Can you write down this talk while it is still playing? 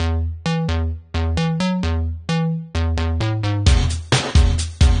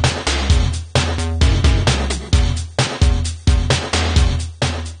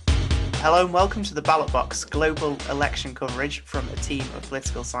Hello and welcome to the Ballot Box global election coverage from a team of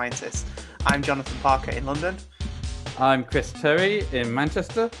political scientists. I'm Jonathan Parker in London. I'm Chris Terry in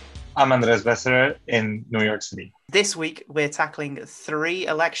Manchester. I'm Andres Besserer in New York City. This week, we're tackling 3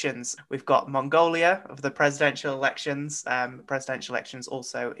 elections. We've got Mongolia of the presidential elections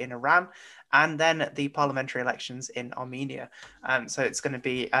also in Iran, and then the parliamentary elections in Armenia. So it's going to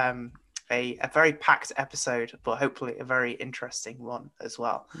be a very packed episode, but hopefully a very interesting one as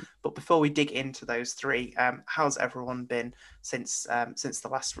well. But before we dig into those 3, how's everyone been since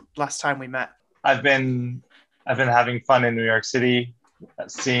the last time we met? I've been having fun in New York City,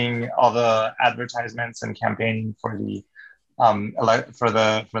 seeing all the advertisements and campaigning for the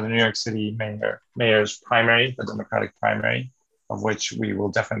New York City mayor's primary, the Democratic primary, of which we will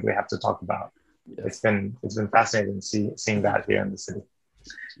definitely have to talk about. Yes. It's been fascinating seeing that here in the city.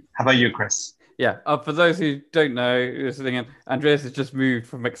 How about you, Chris? Yeah, for those who don't know, listening in, Andreas has just moved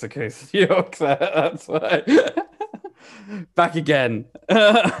from Mexico to New York, so that's why. Back again.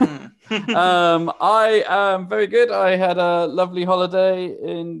 I am very good. I had a lovely holiday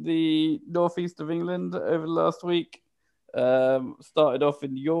in the northeast of England over the last week. Started off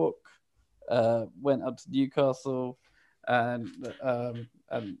in New York, went up to Newcastle, and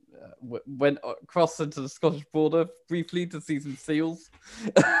went across into the Scottish border briefly to see some seals.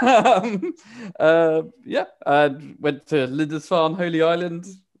 And went to Lindisfarne, Holy Island,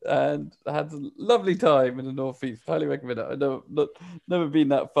 and had a lovely time in the northeast. Highly recommend it. I've never been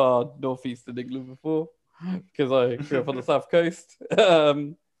that far northeast in England before because I grew up on the south coast.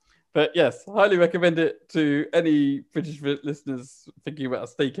 But yes, highly recommend it to any British listeners thinking about a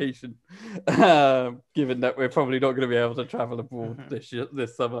staycation, given that we're probably not going to be able to travel abroad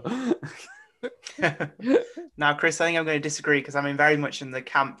this summer. Now, Chris, I think I'm going to disagree because I'm very much in the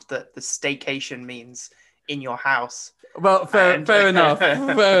camp that the staycation means in your house. Well, fair enough. Fair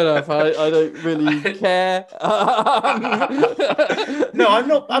enough. I don't really care. No,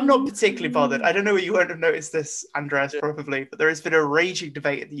 I'm not particularly bothered. I don't know if you won't have noticed this, Andres, probably, but there has been a raging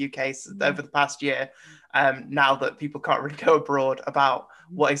debate in the UK over the past year, now that people can't really go abroad, about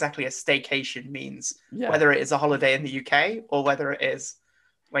what exactly a staycation means, whether it is a holiday in the UK or whether it is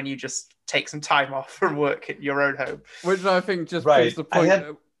when you just take some time off from work at your own home. Which I think just proves the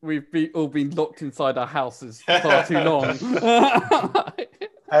point. We've all been locked inside our houses far too long. I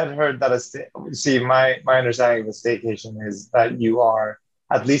had heard that my understanding of a staycation is that you are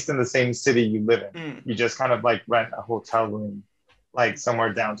at least in the same city you live in. You just kind of like rent a hotel room, like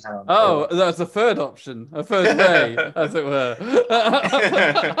somewhere downtown. Oh, that's a third option, a third way, as it were.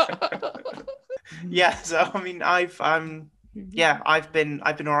 Yeah. So I mean, I've been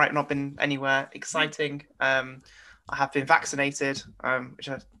all right, not been anywhere exciting. I have been vaccinated, which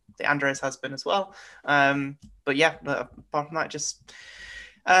Andres has been as well. But yeah, apart from that, just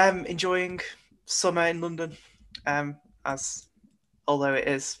enjoying summer in London. Although it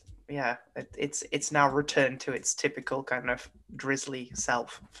is, it's now returned to its typical kind of drizzly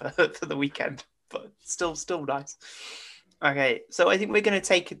self for the weekend, but still nice. Okay, so I think we're going to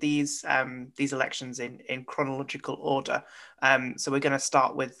take these elections in chronological order. So we're going to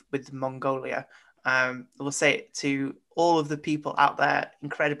start with Mongolia. We'll say it to all of the people out there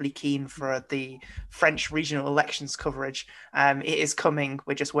incredibly keen for the French regional elections coverage. It is coming.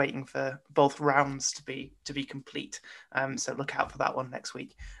 We're just waiting for both rounds to be complete. So look out for that one next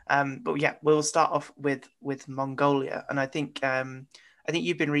week. But yeah, we'll start off with Mongolia, and I think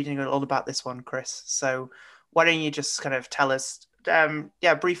you've been reading a lot about this one, Chris. So why don't you just kind of tell us,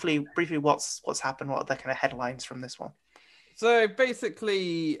 briefly what's happened? What are the kind of headlines from this one? So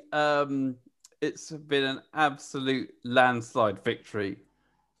basically, it's been an absolute landslide victory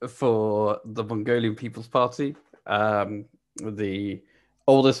for the Mongolian People's Party, the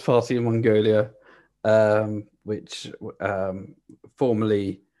oldest party in Mongolia, which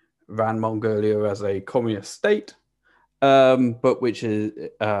formerly ran Mongolia as a communist state, but which is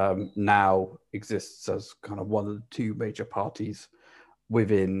now exists as kind of one of the 2 major parties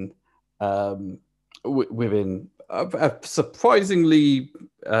within a surprisingly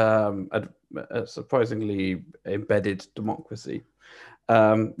embedded democracy.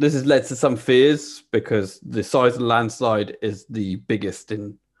 This has led to some fears because the size of the landslide is the biggest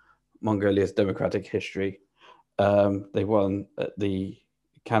in Mongolia's democratic history. They won, the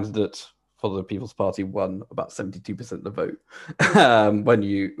candidate for the People's Party won about 72% of the vote when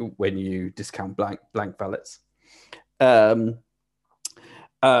you discount blank ballots. And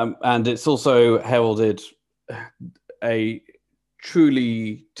it's also heralded a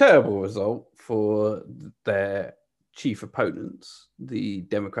truly terrible result for their chief opponents, the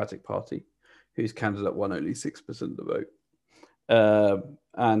Democratic Party, whose candidate won only 6% of the vote.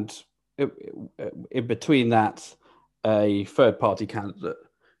 And in between that, a third party candidate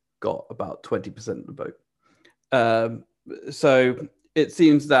got about 20% of the vote. So it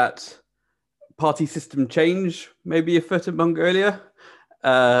seems that party system change may be afoot in Mongolia.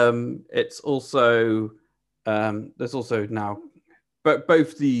 It's also there's also now, but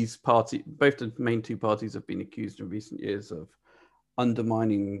both the main two parties have been accused in recent years of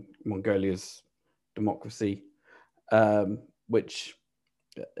undermining Mongolia's democracy, which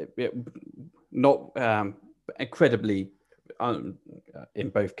not incredibly in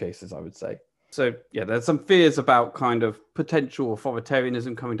both cases, I would say. So yeah, there's some fears about kind of potential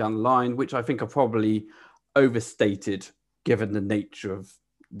authoritarianism coming down the line, which I think are probably overstated given the nature of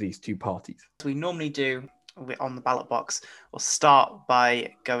these two parties. As we normally do on the ballot box, we'll start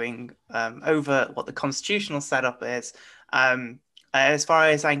by going over what the constitutional setup is. As far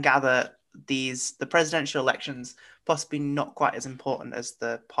as I can gather, the presidential elections possibly not quite as important as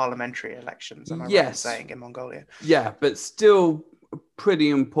the parliamentary elections. Am I right in saying in Mongolia? Yeah, but still pretty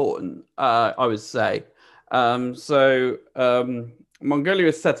important, I would say. Mongolia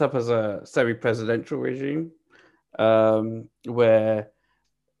is set up as a semi-presidential regime,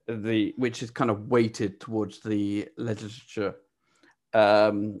 which is kind of weighted towards the legislature.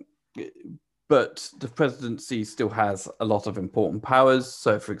 But the presidency still has a lot of important powers.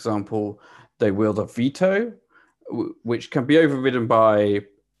 So, for example, they wield a veto, which can be overridden by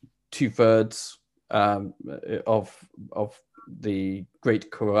 2/3 of the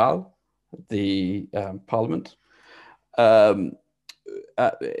Great Khural, the parliament. They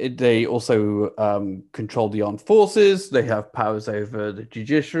also control the armed forces. They have powers over the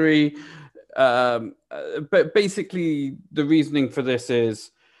judiciary. But basically, the reasoning for this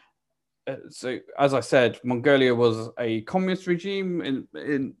is, so as I said, Mongolia was a communist regime,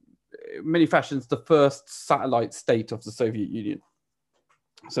 in many fashions the first satellite state of the Soviet Union.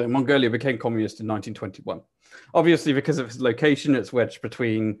 So Mongolia became communist in 1921. Obviously, because of its location, it's wedged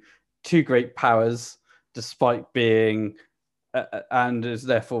between two great powers, despite being and is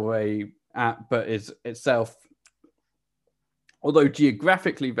therefore but is itself, although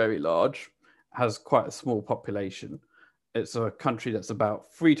geographically very large, has quite a small population. It's a country that's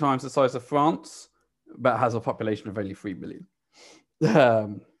about 3 times the size of France, but has a population of only 3 million.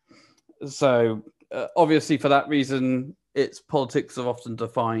 Obviously, for that reason, its politics are often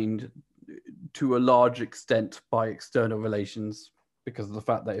defined to a large extent by external relations because of the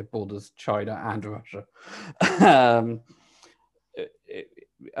fact that it borders China and Russia.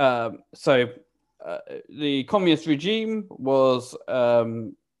 The communist regime was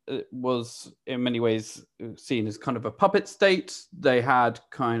in many ways seen as kind of a puppet state. They had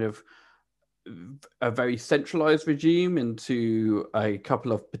kind of a very centralized regime into a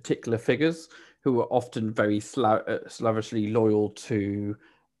couple of particular figures who were often very slavishly loyal to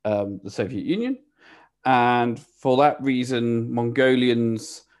the Soviet Union. And for that reason,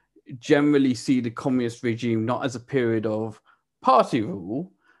 Mongolians generally see the communist regime not as a period of party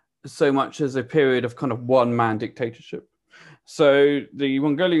rule, so much as a period of kind of one-man dictatorship. So the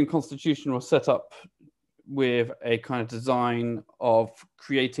Mongolian constitution was set up with a kind of design of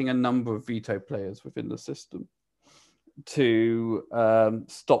creating a number of veto players within the system to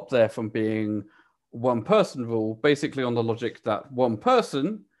stop there from being one-person rule, basically on the logic that one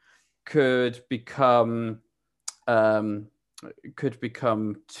person could become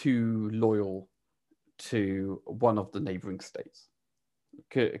too loyal to one of the neighboring states.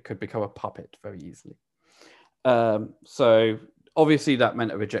 It could become a puppet very easily. So obviously that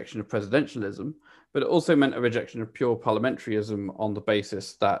meant a rejection of presidentialism, but it also meant a rejection of pure parliamentarism on the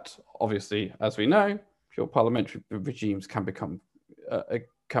basis that, obviously, as we know, pure parliamentary regimes can become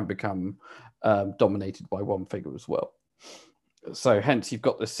dominated by one figure as well. So hence you've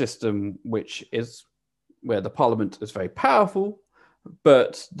got this system which is where the parliament is very powerful,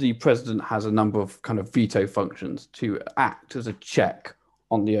 but the president has a number of kind of veto functions to act as a check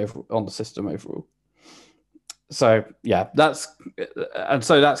on the system overall. So yeah, that's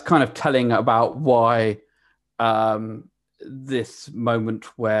kind of telling about why this moment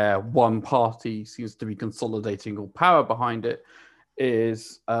where one party seems to be consolidating all power behind it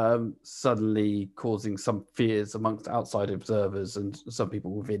is suddenly causing some fears amongst outside observers and some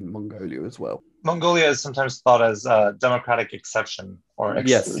people within Mongolia as well. Mongolia is sometimes thought as a democratic exception, or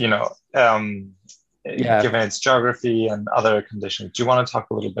yes, given its geography and other conditions. Do you want to talk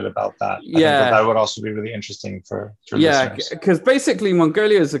a little bit about that? Yeah, I think that would also be really interesting for listeners. Because basically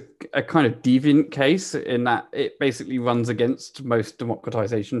Mongolia is a kind of deviant case in that it basically runs against most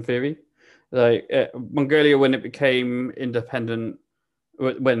democratization theory. Like Mongolia, when it became independent,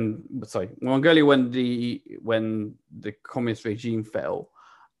 when the communist regime fell,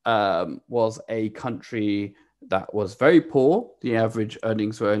 was a country that was very poor. The average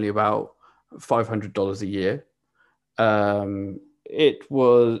earnings were only about $500 a year.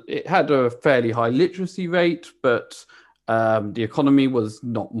 It had a fairly high literacy rate, but the economy was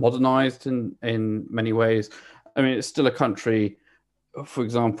not modernized in many ways. I mean, it's still a country, for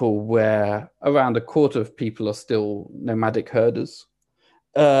example, where around a quarter of people are still nomadic herders.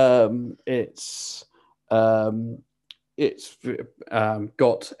 It's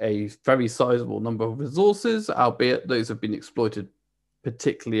got a very sizable number of resources, albeit those have been exploited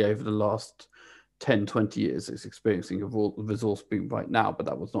particularly over the last 10, 20 years. It's experiencing a resource boom right now, but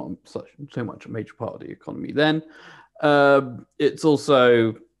that was not so much a major part of the economy then. It's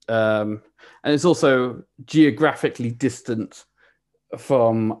also geographically distant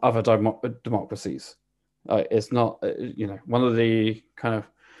from other democracies. It's not, one of the kind of,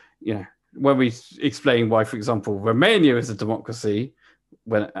 when we explain why, for example, Romania is a democracy,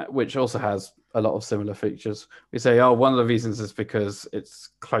 which also has a lot of similar features, we say, one of the reasons is because it's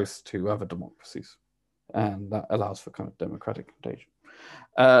close to other democracies, and that allows for kind of democratic contagion.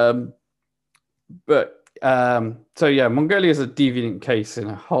 Mongolia is a deviant case in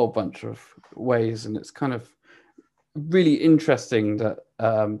a whole bunch of ways, and it's kind of really interesting that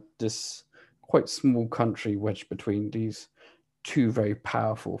this quite small country wedged between these two very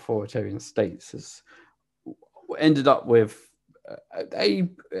powerful authoritarian states has ended up with a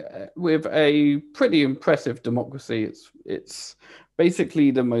pretty impressive democracy. It's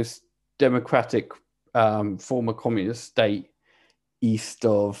basically the most democratic former communist state east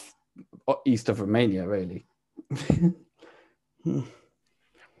of Romania, really. I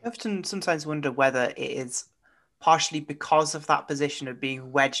often sometimes wonder whether it is partially because of that position of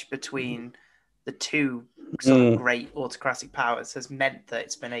being wedged between the two sort of great autocratic powers has meant that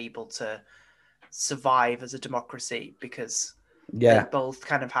it's been able to survive as a democracy, because they both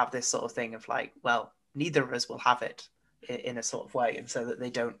kind of have this sort of thing of like, well, neither of us will have it in a sort of way, and so that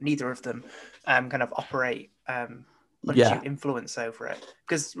neither of them kind of operate undue influence over it,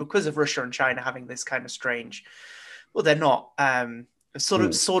 because of Russia and China having this kind of strange, well, they're not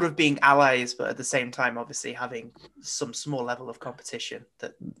sort of being allies, but at the same time obviously having some small level of competition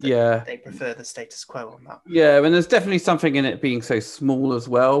that they prefer the status quo on that. And there's definitely something in it being so small as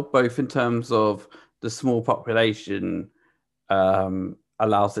well, both in terms of the small population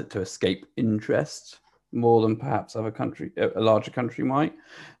allows it to escape interest more than perhaps a larger country might,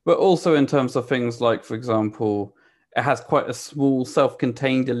 but also in terms of things like, for example, it has quite a small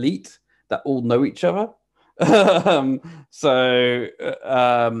self-contained elite that all know each other. And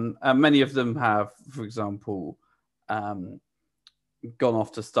many of them have, for example, gone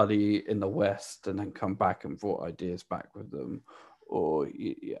off to study in the West and then come back and brought ideas back with them, or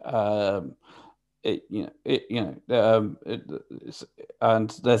and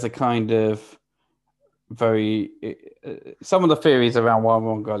there's a kind of some of the theories around why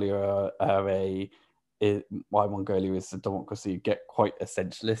Mongolia why Mongolia is a democracy get quite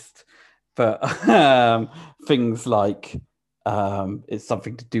essentialist, but things like it's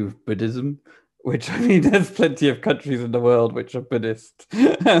something to do with Buddhism, which, I mean, there's plenty of countries in the world which are Buddhist,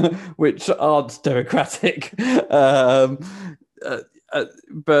 which aren't democratic.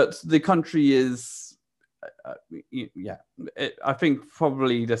 But the country is, I think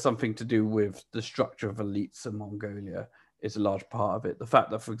probably there's something to do with the structure of elites in Mongolia is a large part of it. The fact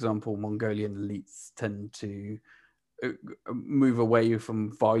that, for example, Mongolian elites tend to move away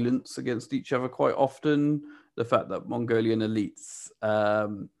from violence against each other quite often. The fact that Mongolian elites,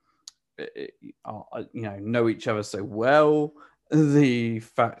 know each other so well. The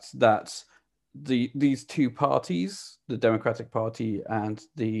fact that these two parties, the Democratic Party and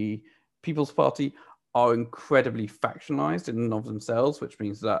the People's Party, are incredibly factionalized in and of themselves, which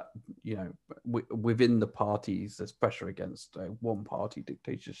means that, within the parties, there's pressure against a one-party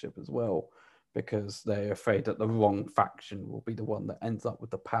dictatorship as well, because they're afraid that the wrong faction will be the one that ends up with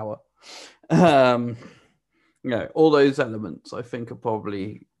the power. All those elements, I think, are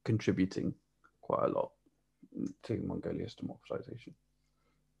probably contributing quite a lot to Mongolia's democratization.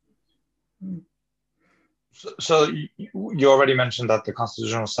 So you already mentioned that the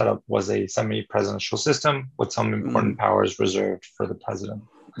constitutional setup was a semi-presidential system with some important powers reserved for the president.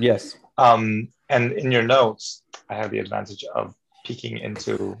 Yes. And in your notes, I have the advantage of peeking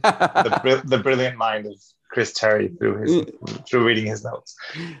into the brilliant mind of Chris Terry through reading his notes.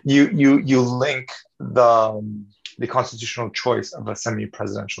 You link the constitutional choice of a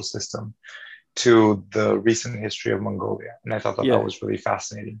semi-presidential system to the recent history of Mongolia, and I thought that was really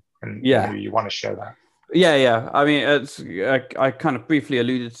fascinating. And maybe you want to share that. I mean, I kind of briefly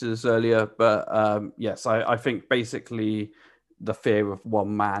alluded to this earlier, but yes, I think basically the fear of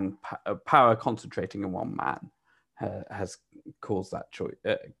one man, power concentrating in one man, has caused that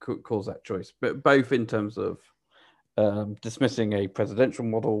choice. But both in terms of dismissing a presidential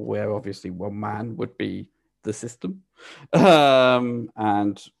model where obviously one man would be the system,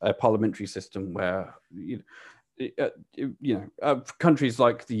 and a parliamentary system where countries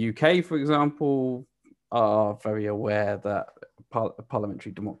like the UK, for example, are very aware that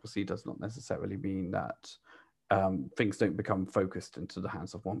parliamentary democracy does not necessarily mean that things don't become focused into the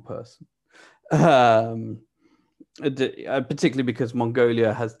hands of one person. Particularly because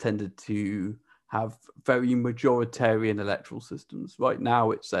Mongolia has tended to have very majoritarian electoral systems. Right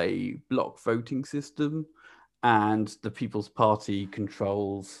now, it's a bloc voting system, and the People's Party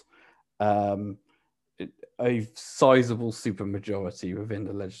controls a sizable supermajority within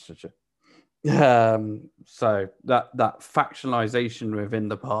the legislature. So that factionalization within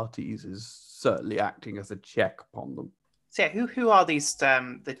the parties is certainly acting as a check upon them. So yeah, who are these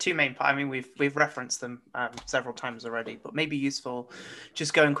the two main? I mean, we've referenced them several times already, but maybe useful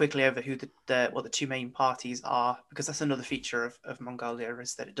just going quickly over who what the two main parties are, because that's another feature of Mongolia,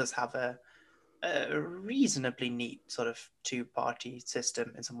 is that it does have a reasonably neat sort of two-party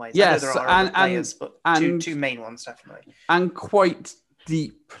system in some ways. Yes, I know there are other players, but two main ones definitely, and quite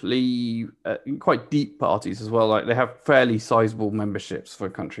deep parties as well. Like they have fairly sizable memberships for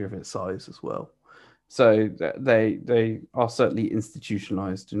a country of its size as well. So they are certainly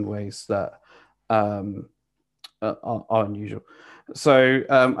institutionalized in ways that are unusual. So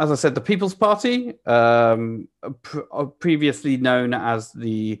as I said, the People's Party, previously known as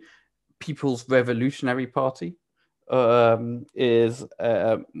the People's Revolutionary Party, is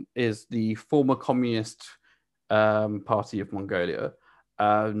the former communist party of Mongolia.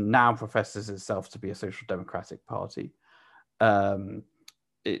 Now professes itself to be a social democratic party, and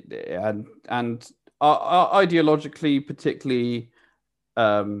ideologically, particularly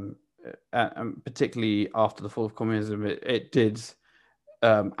after the fall of communism, it did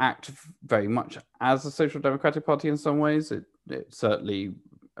act very much as a social democratic party in some ways. It certainly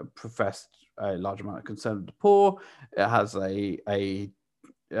professed a large amount of concern with the poor. It has quite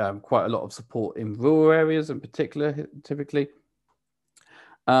a lot of support in rural areas in particular, typically.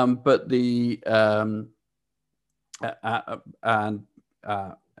 But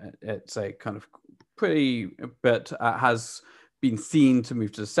it's a kind of but has been seen to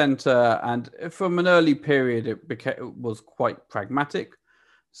move to the center, and from an early period, it was quite pragmatic.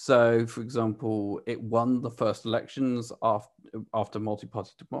 So, for example, it won the first elections after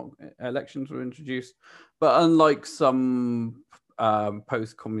multi-party elections were introduced. But unlike some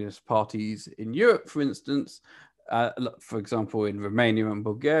post-communist parties in Europe, for instance, for example, in Romania and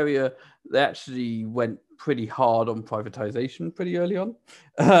Bulgaria, they actually went pretty hard on privatization pretty early on,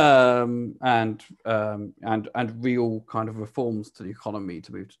 and real kind of reforms to the economy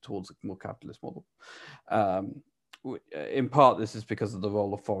to move towards a more capitalist model. In part, this is because of the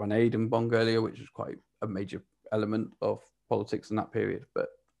role of foreign aid in Mongolia, which is quite a major element of politics in that period. But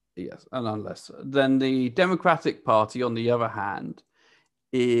yes, and unless then the Democratic Party, on the other hand,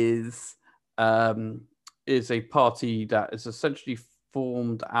 is a party that is essentially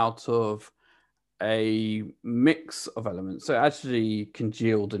formed out of a mix of elements. So it actually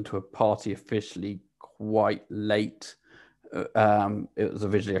congealed into a party officially quite late. It was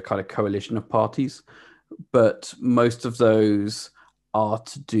originally a kind of coalition of parties, but most of those are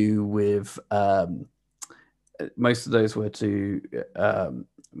to do with most of those were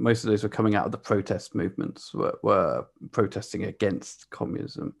coming out of the protest movements, were protesting against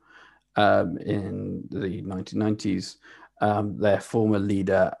communism in the 1990s. Their former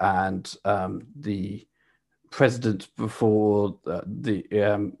leader and the president before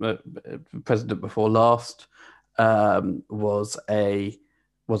president before last was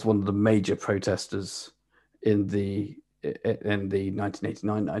one of the major protesters in the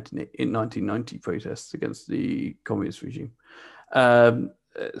 1990 protests against the communist regime. But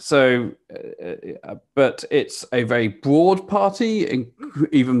it's a very broad party,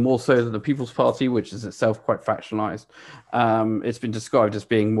 even more so than the People's Party, which is itself quite factionalized. It's been described as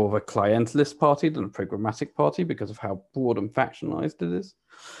being more of a clientelist party than a programmatic party because of how broad and factionalized it is.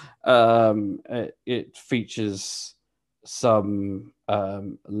 It features some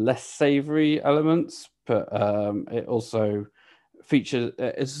less savory elements, but it also featured.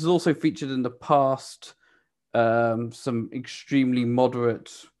 It's also featured in the past some extremely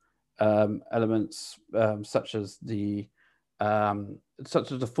moderate elements, such as the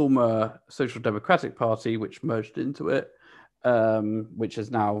former Social Democratic Party, which merged into it, which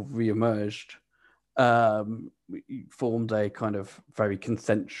has now re-emerged, formed a kind of very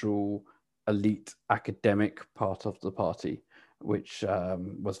consensual elite academic part of the party, which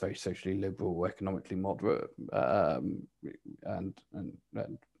was very socially liberal, economically moderate, and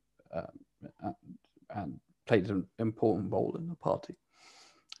played an important role in the party.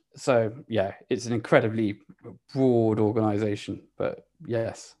 So yeah, it's an incredibly broad organization, but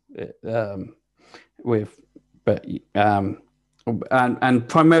yes, and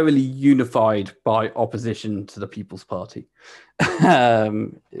primarily unified by opposition to the People's Party.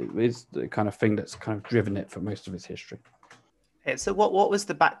 Is the kind of thing that's kind of driven it for most of its history. Okay, so what was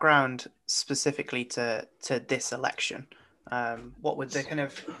the background specifically to this election? What were the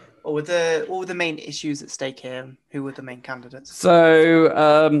what were the main issues at stake here? Who were the main candidates? So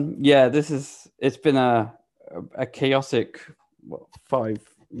it's been a chaotic 5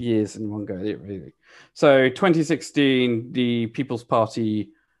 years in Mongolia, really. So 2016, the People's Party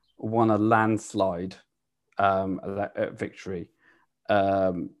won a landslide victory,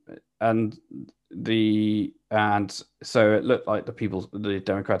 and so it looked like the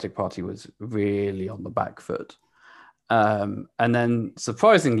Democratic Party was really on the back foot. And then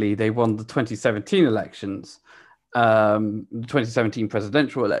surprisingly, they won the 2017 elections, the 2017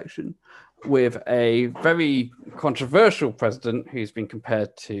 presidential election, with a very controversial president who's been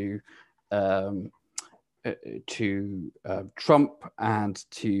compared to Trump and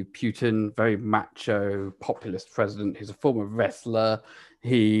to Putin, very macho populist president who's a former wrestler.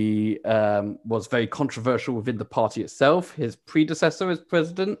 He was very controversial within the party itself. His predecessor as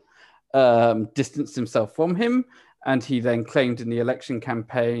president distanced himself from him, and he then claimed in the election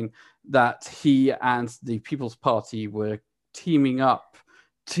campaign that he and the People's Party were teaming up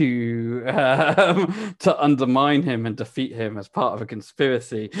to undermine him and defeat him as part of a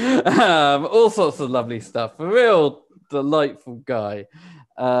conspiracy. All sorts of lovely stuff. A real delightful guy.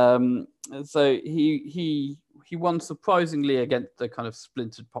 So he won surprisingly against the kind of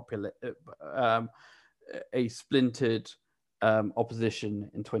splintered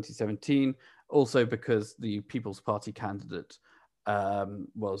opposition in 2017. Also because the People's Party candidate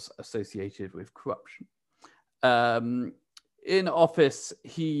was associated with corruption. In office,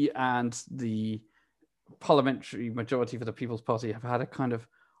 he and the parliamentary majority for the People's Party have had a kind of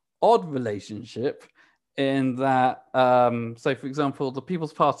odd relationship in that, so for example, the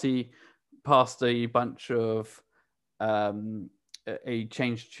People's Party passed a bunch of a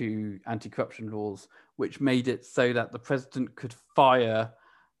change to anti-corruption laws, which made it so that the president could fire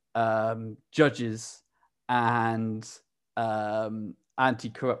judges and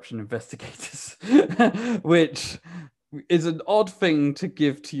anti-corruption investigators, which is an odd thing to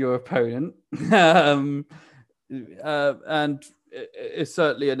give to your opponent, and it's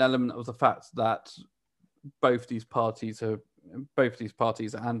certainly an element of the fact that both these parties and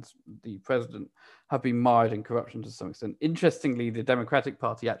the president have been mired in corruption to some extent. Interestingly, the Democratic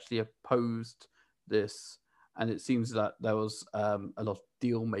Party actually opposed this, and it seems that there was a lot of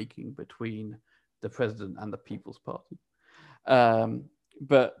deal making between the president and the People's Party.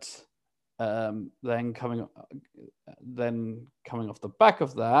 But then coming off the back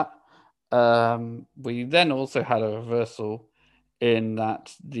of that, we then also had a reversal in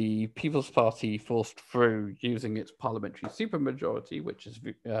that the People's Party forced through, using its parliamentary supermajority, which is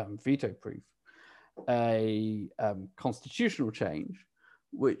veto-proof, a constitutional change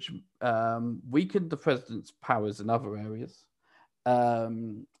which weakened the president's powers in other areas,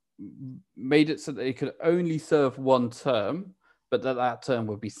 made it so that he could only serve one term, but that term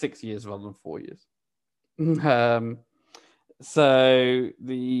would be 6 years rather than 4 years. So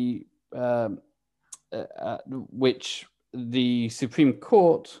the which the Supreme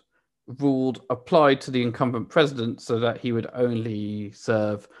Court ruled applied to the incumbent president, so that he would only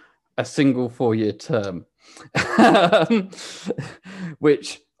serve a single 4-year term,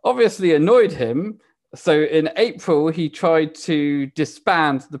 which obviously annoyed him. So in April, he tried to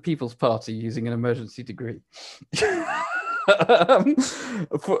disband the People's Party using an emergency decree.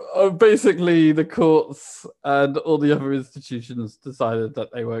 Basically, the courts and all the other institutions decided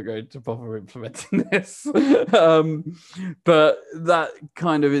that they weren't going to bother implementing this. But that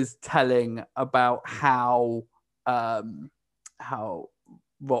kind of is telling about how rotten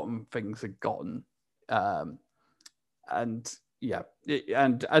things had gotten. And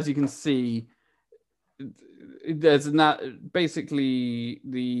as you can see, there's basically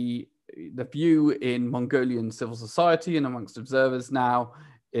the view in Mongolian civil society and amongst observers now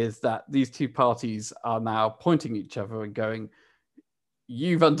is that these two parties are now pointing at each other and going,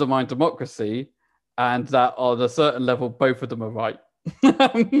 "You've undermined democracy," and that on a certain level, both of them are right.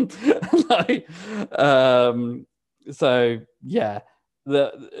 So yeah,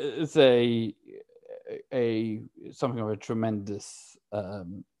 it's something of a tremendous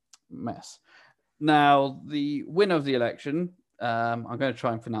mess. Now, the winner of the election I'm going to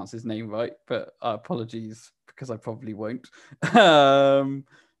try and pronounce his name right, but apologies because I probably won't.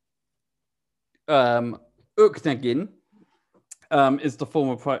 Uknagin is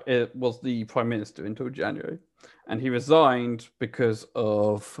the was the prime minister until January, and he resigned because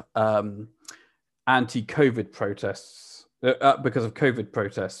of anti-COVID protests. Because of COVID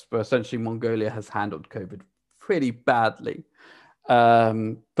protests, but essentially Mongolia has handled COVID pretty badly.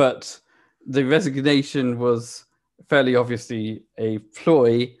 But the resignation was fairly obviously a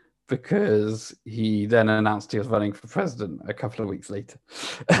ploy because he then announced he was running for president a couple of weeks later.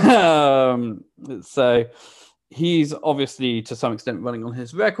 So he's obviously to some extent running on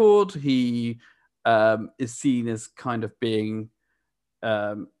his record. He is seen as kind of being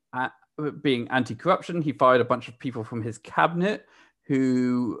anti-corruption. He fired a bunch of people from his cabinet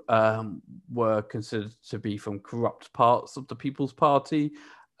who were considered to be from corrupt parts of the People's Party.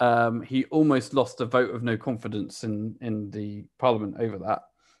 He almost lost a vote of no confidence in the parliament over that.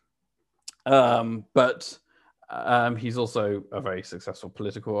 But he's also a very successful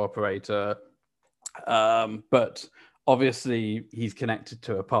political operator. But obviously he's connected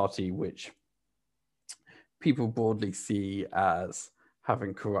to a party which people broadly see as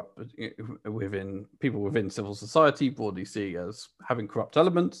having corrupt within civil society, broadly see as having corrupt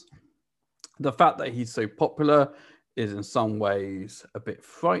elements. The fact that he's so popular is in some ways a bit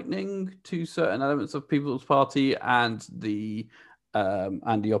frightening to certain elements of People's Party and the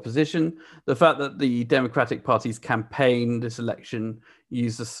opposition. The fact that the Democratic Party's campaign this election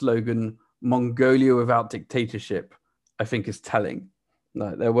used the slogan "Mongolia without dictatorship," I think is telling.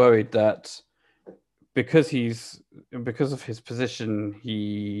 Like, they're worried that because of his position,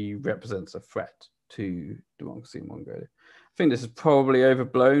 he represents a threat to democracy in Mongolia. I think this is probably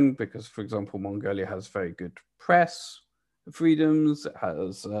overblown because, for example, Mongolia has very good press freedoms. It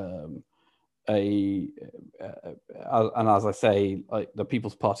has and as I say, like, the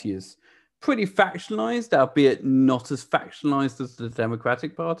People's Party is pretty factionalized, albeit not as factionalized as the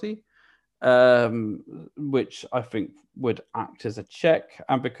Democratic Party, which I think would act as a check,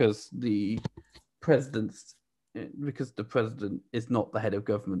 and because the president is not the head of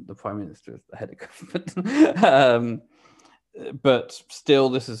government, the prime minister is the head of government. But still,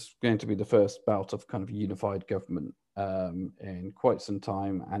 this is going to be the first bout of kind of unified government in quite some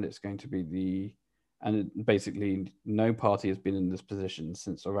time, and it's going to be basically no party has been in this position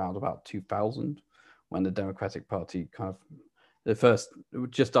since around about 2000, when the Democratic Party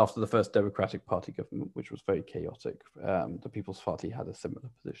just after the first Democratic Party government, which was very chaotic. The People's Party had a similar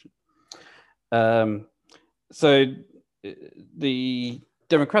position. So the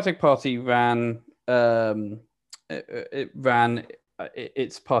Democratic Party ran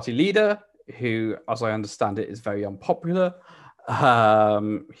its party leader, who, as I understand it, is very unpopular.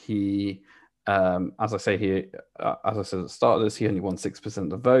 He, as I said at the start of this, he only won 6% of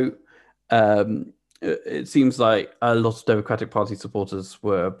the vote. It seems like a lot of Democratic Party supporters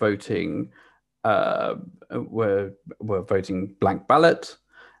were voting blank ballot.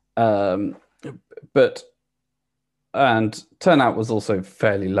 And turnout was also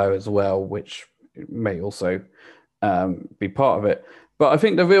fairly low as well, which may also be part of it. But I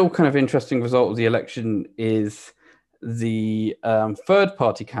think the real kind of interesting result of the election is the third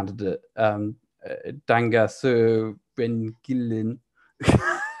party candidate, Danga Surengilin,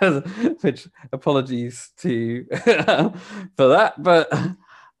 which apologies to for that. But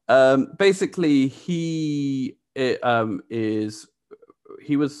basically, he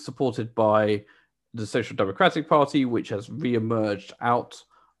was supported by the Social Democratic Party, which has re-emerged out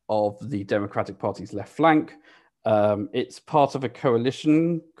of the Democratic Party's left flank. It's part of a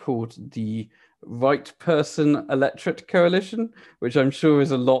coalition called the Right Person Electorate Coalition, which I'm sure is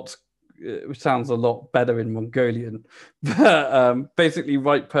sounds a lot better in Mongolian. But basically,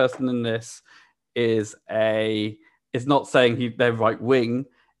 right person in this is not saying they're right wing.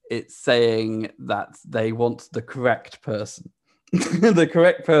 It's saying that they want the correct person. The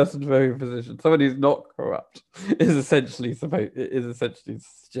correct person for every position. Someone who's not corrupt is essentially the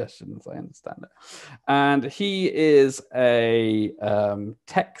suggestion, as I understand it. And he is a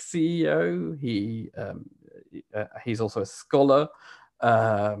tech CEO. He's also a scholar.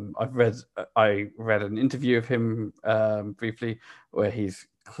 I read an interview of him briefly, where he's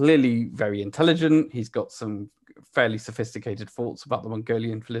clearly very intelligent. He's got some fairly sophisticated thoughts about the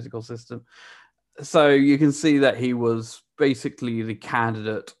Mongolian political system. So you can see that he was basically the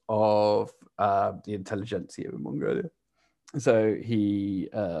candidate of the intelligentsia in Mongolia. So he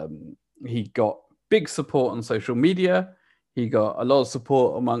got big support on social media. He got a lot of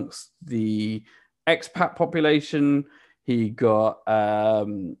support amongst the expat population. He got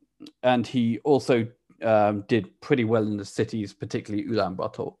and he also did pretty well in the cities, particularly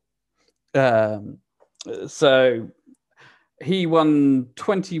Ulaanbaatar. So he won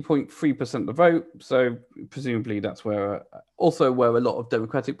 20.3% of the vote. So presumably that's where a lot of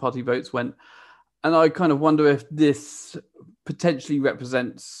Democratic Party votes went. And I kind of wonder if this potentially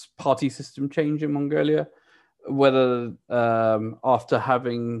represents party system change in Mongolia, whether after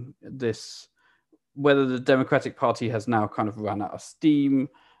having this, whether the Democratic Party has now kind of run out of steam,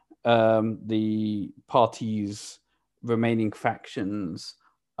 the party's remaining factions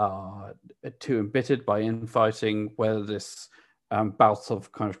are too embittered by infighting, whether this bout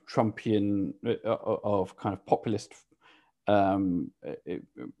of kind of Trumpian, of kind of populist,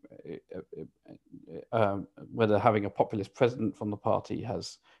 whether having a populist president from the party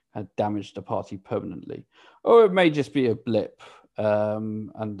has damaged the party permanently, or it may just be a blip,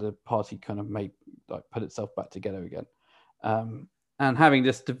 and the party kind of may like put itself back together again. And having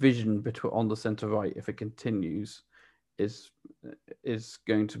this division between on the centre right, if it continues, is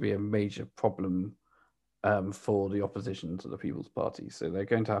going to be a major problem for the opposition to the People's Party. So they're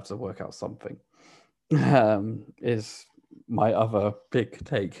going to have to work out something. Is my other big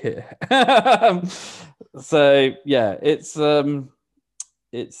take here. So yeah, it's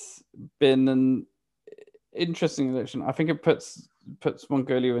been an interesting election. I think it puts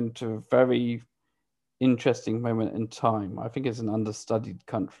Mongolia into a very interesting moment in time. I think it's an understudied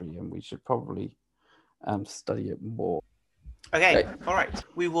country, and we should probably study it more. Okay, all right.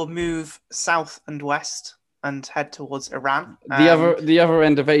 We will move south and west and head towards Iran. The other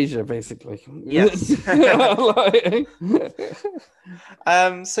end of Asia, basically. Yes.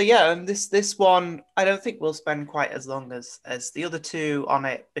 So yeah, and this one, I don't think we'll spend quite as long as the other two on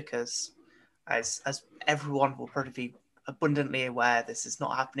it, because as everyone will probably be abundantly aware, this is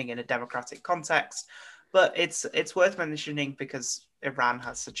not happening in a democratic context. But it's worth mentioning because Iran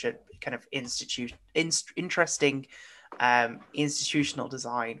has such a kind of interesting institutional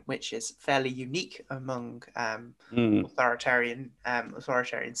design, which is fairly unique among authoritarian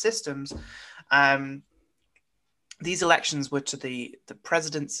systems. These elections were to the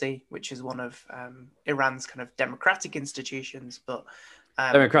presidency, which is one of Iran's kind of democratic institutions, but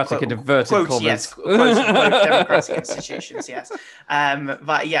democratic in inverted commas. Yes, quote unquote democratic institutions, yes.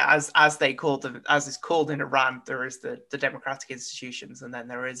 But yeah, as they called them, as is called in Iran, there is the democratic institutions, and then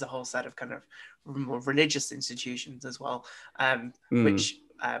there is a whole set of kind of more religious institutions as well, which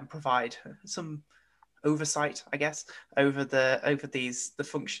provide some oversight, I guess, over the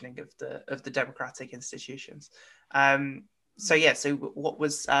functioning of the democratic institutions. So what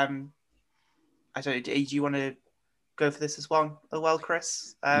was I don't know, do you want to go for this as well,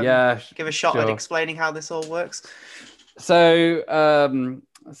 Chris? Give a shot at explaining how this all works. So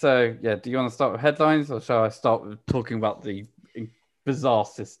yeah, do you want to start with headlines, or shall I start with talking about the bizarre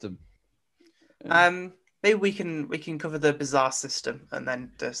system? Maybe we can cover the bizarre system and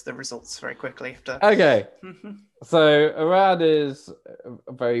then just the results very quickly after. Okay. So Iran is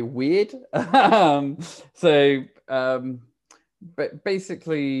very weird. But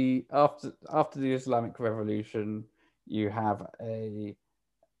basically, after the Islamic Revolution, you have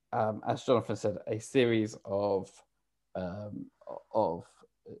as Jonathan said, a series of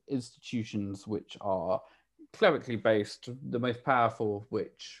institutions which are clerically based. The most powerful of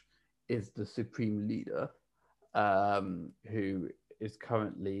which is the supreme leader, who is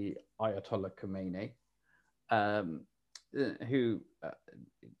currently Ayatollah Khomeini, who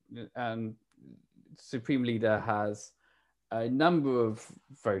supreme leader has a number of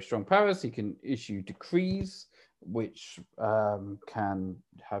very strong powers. He can issue decrees, which can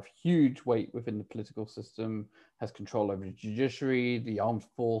have huge weight within the political system, has control over the judiciary, the armed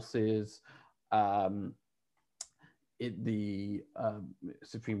forces. The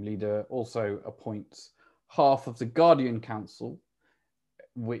supreme leader also appoints half of the Guardian Council,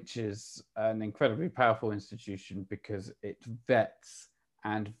 which is an incredibly powerful institution because it vets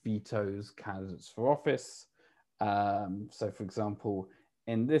and vetoes candidates for office. So, for example,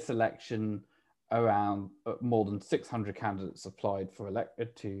 in this election, around more than 600 candidates applied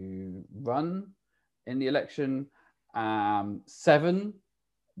to run in the election. 7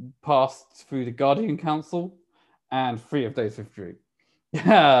 passed through the Guardian Council, and 3 of those withdrew.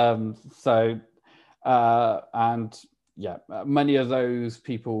 Many of those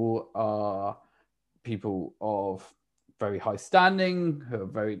people are people of very high standing, who are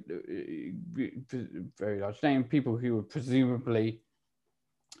very, very large name, people who would presumably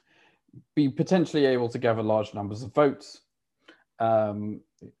be potentially able to gather large numbers of votes,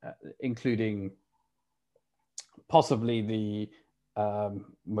 including possibly the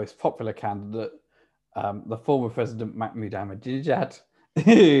most popular candidate, the former president Mahmoud Ahmadinejad,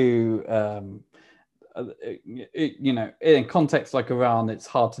 who in contexts like Iran, it's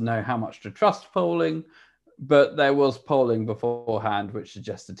hard to know how much to trust polling, but there was polling beforehand which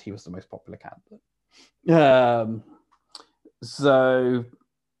suggested he was the most popular candidate. Yes,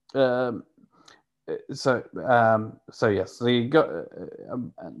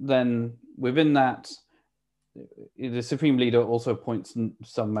 then within that, the Supreme Leader also appoints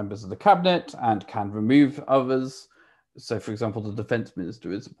some members of the cabinet and can remove others. So, for example, the defense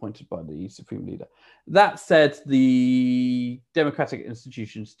minister is appointed by the Supreme Leader. That said, the democratic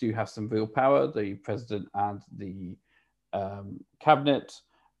institutions do have some real power, the president and the cabinet.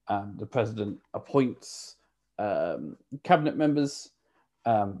 The president appoints cabinet members.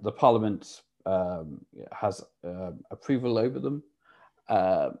 The parliament has approval over them.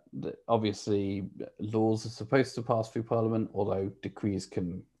 Obviously, laws are supposed to pass through parliament, although decrees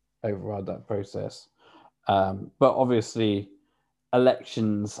can override that process. But obviously,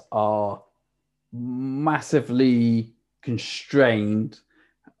 elections are massively constrained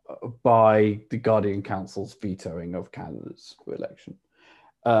by the Guardian Council's vetoing of candidates for election.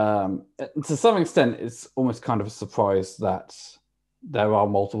 To some extent, it's almost kind of a surprise that there are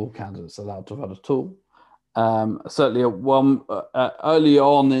multiple candidates allowed to run at all. Certainly, early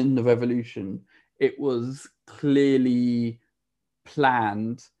on in the revolution, it was clearly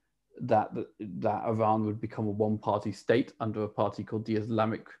planned that Iran would become a one-party state under a party called the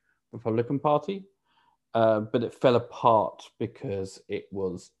Islamic Republican Party, but it fell apart because it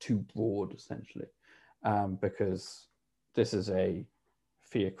was too broad, essentially, because this is a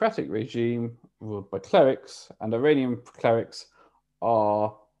theocratic regime ruled by clerics, and Iranian clerics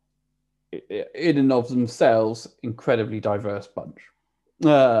are, in and of themselves, incredibly diverse bunch.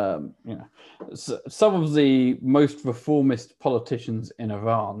 Some of the most reformist politicians in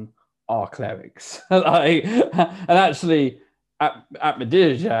Iran are clerics. And actually,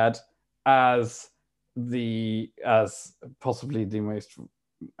 Ahmadinejad, as possibly the most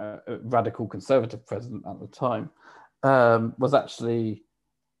radical conservative president at the time, was actually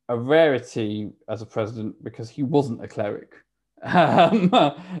a rarity as a president because he wasn't a cleric. And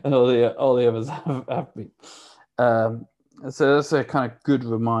all the others have been. So that's a kind of good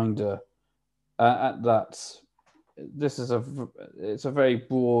reminder that this is it's a very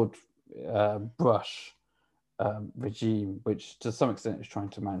broad brush regime, which to some extent is trying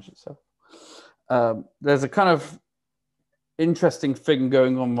to manage itself. There's a kind of interesting thing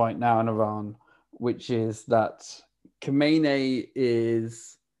going on right now in Iran, which is that Khamenei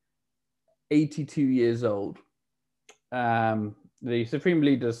is 82 years old. The Supreme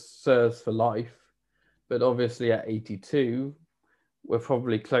Leader serves for life, but obviously at 82, we're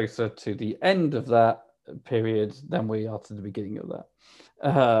probably closer to the end of that period than we are to the beginning of that.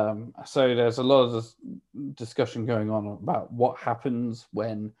 So there's a lot of this discussion going on about what happens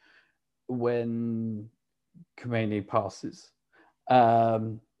when Khomeini passes.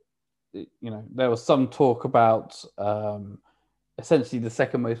 There was some talk about essentially the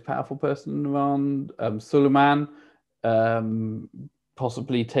second most powerful person in Iran, Suleiman,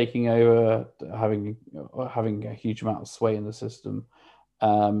 possibly taking over, having a huge amount of sway in the system.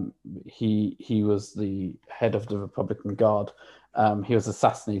 He was the head of the Republican Guard. He was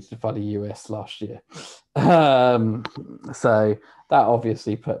assassinated by the US last year. So that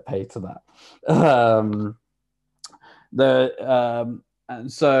obviously put pay to that.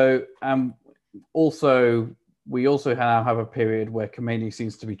 We also now have a period where Khomeini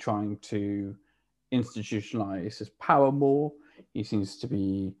seems to be trying to institutionalize his power more. He seems to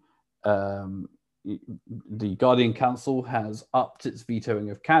be the Guardian Council has upped its vetoing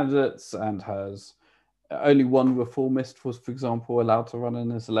of candidates and has only one reformist was, for example, allowed to run in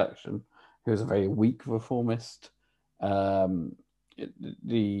this election, who was a very weak reformist. The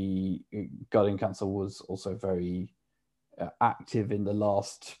Guardian Council was also very active in the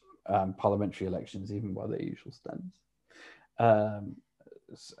last parliamentary elections, even by their usual standards.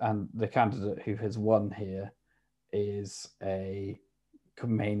 And the candidate who has won here is a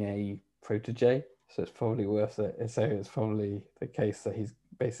Khomeini protege, so it's probably worth it. So it's probably the case that he's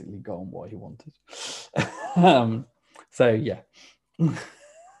basically gotten what he wanted. So yeah.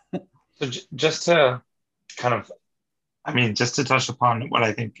 So just to kind of, just to touch upon what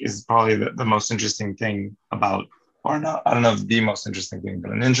I think is probably the most interesting thing about, or not, I don't know if the most interesting thing,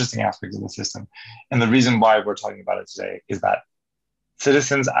 but an interesting aspect of the system. And the reason why we're talking about it today is that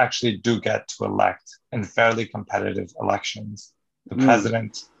citizens actually do get to elect in fairly competitive elections the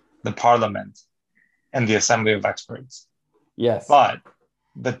president, the parliament, and the assembly of experts. Yes. But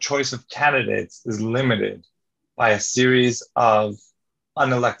the choice of candidates is limited by a series of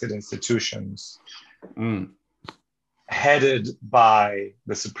unelected institutions headed by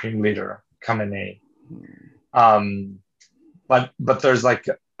the Supreme Leader, Khamenei. But there's like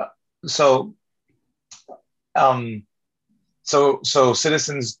so so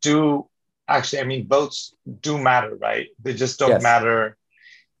citizens do actually, I mean, votes do matter, right? They just don't Yes. matter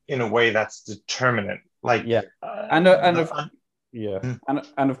in a way that's determinate. Like and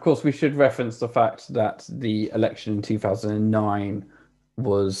of course we should reference the fact that the election in 2009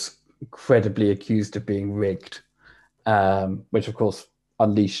 was credibly accused of being rigged, which of course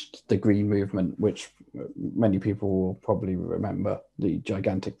unleashed the Green Movement, which many people will probably remember the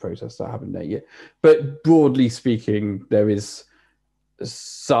gigantic protests that happened that year. But broadly speaking, there is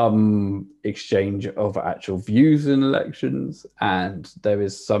some exchange of actual views in elections, and there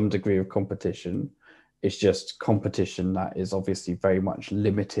is some degree of competition. It's just competition that is obviously very much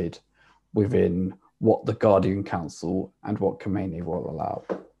limited within what the Guardian Council and what Khomeini will allow.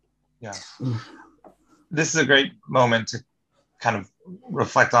 Yeah. This is a great moment to kind of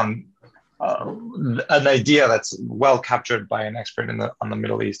reflect on an idea that's well captured by an expert on the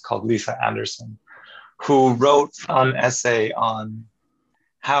Middle East called Lisa Anderson, who wrote an essay on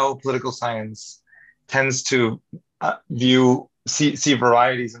how political science tends to see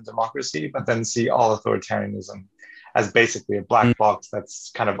varieties in democracy, but then see all authoritarianism as basically a black box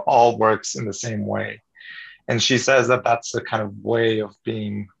that's kind of all works in the same way. And she says that that's a kind of way of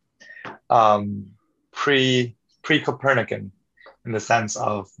being pre-Copernican, in the sense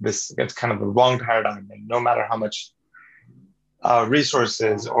of this, it's kind of the wrong paradigm, and no matter how much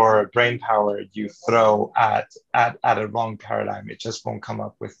resources or brain power you throw at a wrong paradigm, it just won't come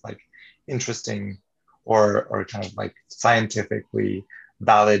up with like interesting or kind of like scientifically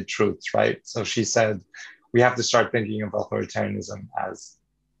valid truths, right? So she said we have to start thinking of authoritarianism as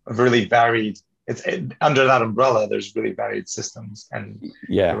a really varied, under that umbrella there's really varied systems, and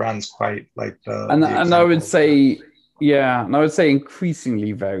Iran's quite like and I would say and I would say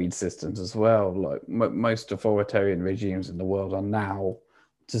increasingly varied systems as well. Like most authoritarian regimes in the world are now,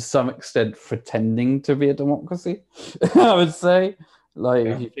 to some extent, pretending to be a democracy. I would say, like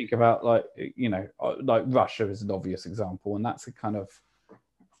if you think about like Russia is an obvious example, and that's a kind of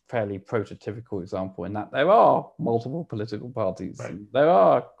fairly prototypical example in that there are multiple political parties. Right. There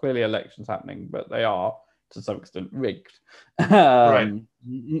are clearly elections happening, but they are to some extent rigged. Right.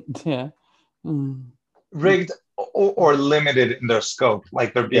 Yeah. Rigged or limited in their scope,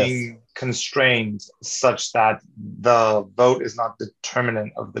 like they're being constrained such that the vote is not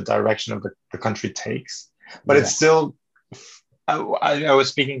determinant of the direction of the country takes. But it's still, I was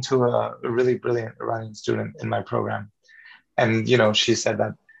speaking to a really brilliant Iranian student in my program, and she said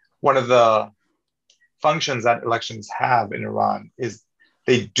that one of the functions that elections have in Iran is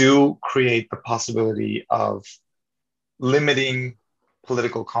they do create the possibility of limiting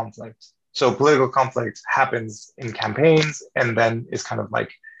political conflict. So political conflict happens in campaigns, and then is kind of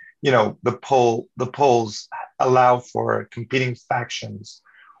like, the polls allow for competing factions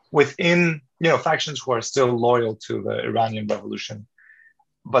within, factions who are still loyal to the Iranian revolution,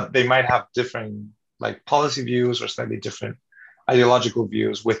 but they might have different like policy views or slightly different ideological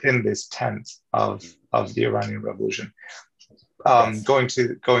views within this tent of the Iranian revolution. Going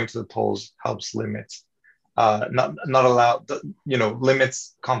to the polls helps limit, not allow,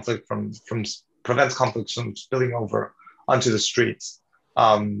 limits conflict prevents conflicts from spilling over onto the streets.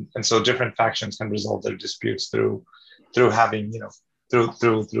 And so different factions can resolve their disputes through having,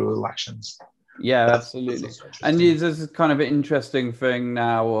 through elections. Yeah, absolutely. And this is kind of an interesting thing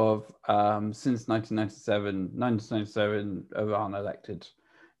now of since 1997, Iran elected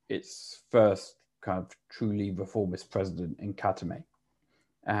its first kind of truly reformist president in Khatami.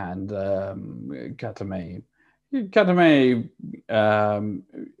 And Khatami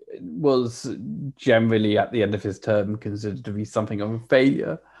was generally at the end of his term considered to be something of a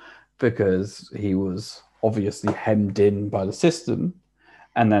failure, because he was obviously hemmed in by the system.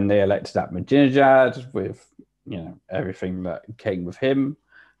 And then they elected Ahmadinejad with, everything that came with him.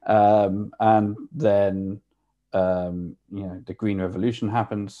 And then, the Green Revolution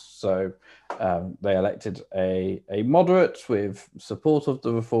happened. So they elected a moderate with support of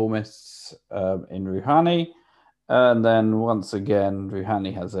the reformists in Rouhani. And then once again,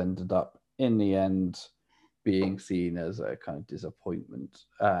 Rouhani has ended up in the end being seen as a kind of disappointment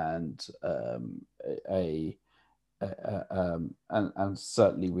and and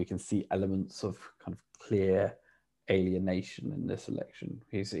certainly we can see elements of kind of clear alienation in this election.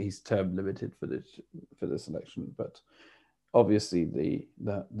 He's term limited for this election, but obviously the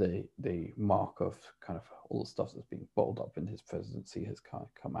mark of kind of all the stuff that's being balled up in his presidency has kind of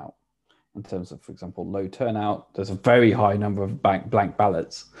come out in terms of, for example, low turnout. There's a very high number of blank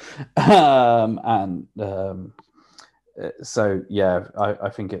ballots, so yeah, I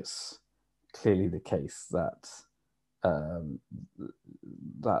think it's clearly the case that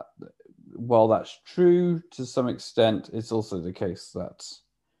that while that's true to some extent, it's also the case that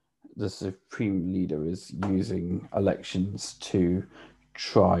the supreme leader is using elections to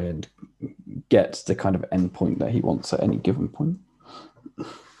try and get the kind of endpoint that he wants at any given point.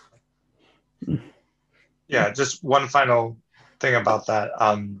 Yeah, just one final thing about that.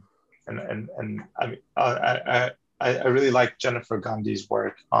 And I mean, I really like Jennifer Gandhi's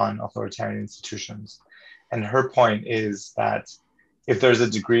work on authoritarian institutions, and her point is that if there's a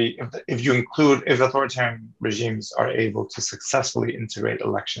degree, if authoritarian regimes are able to successfully integrate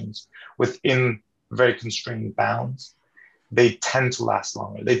elections within very constrained bounds, they tend to last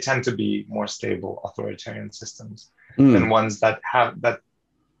longer. They tend to be more stable authoritarian systems than ones that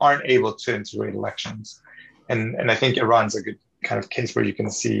aren't able to integrate elections. And I think Iran's a good kind of case where you can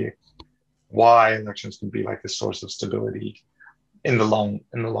see why elections can be like the source of stability in the long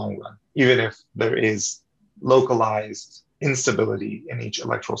run, even if there is localized instability in each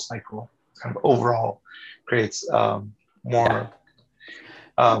electoral cycle. Kind of overall creates more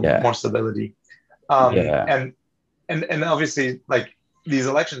stability. And obviously, like, these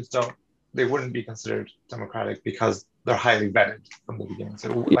elections wouldn't be considered democratic because they're highly vetted from the beginning.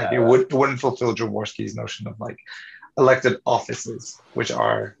 So like it wouldn't fulfill Jaworski's notion of like elected offices, which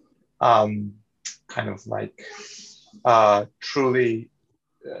are kind of like truly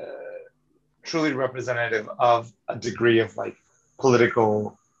representative of a degree of like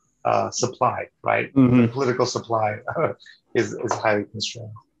political supply, right? The political supply is highly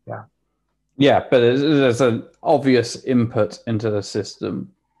constrained. Yeah. Yeah, but there's an obvious input into the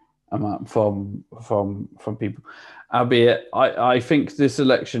system from people. Albeit, I think this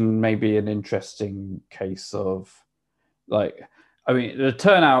election may be an interesting case of, like, I mean, the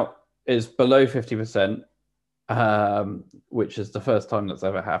turnout is below 50%, which is the first time that's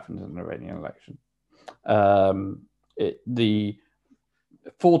ever happened in an Iranian election. The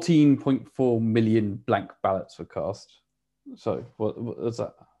 14.4 million blank ballots were cast. So what was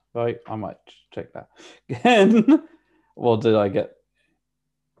that? Right, I might check that again. What did I get?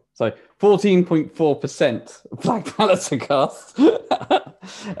 So 14.4% blank ballots are cast.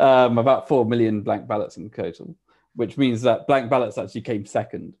 About 4 million blank ballots in total, which means that blank ballots actually came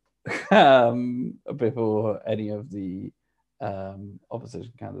second before any of the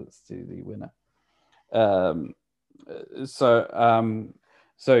opposition candidates to the winner.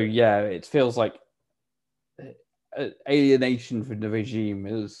 So yeah, it feels like alienation from the regime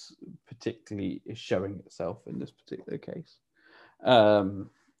is showing itself in this particular case, and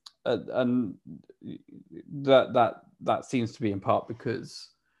that seems to be in part because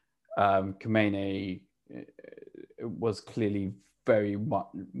Khamenei was clearly very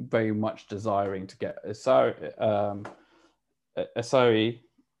much desiring to get Asari,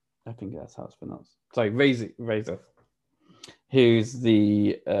 I think that's how it's pronounced. Sorry, Reza, who's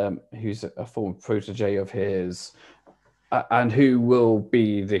a former protege of his, and who will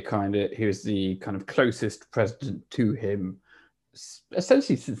be who's the kind of closest president to him,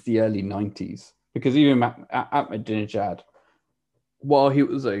 essentially since the early 90s. Because even Ahmadinejad, while he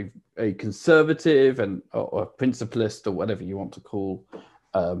was a conservative or a principalist or whatever you want to call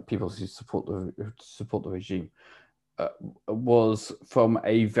people who support the regime, was from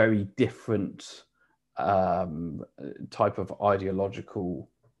a very different type of ideological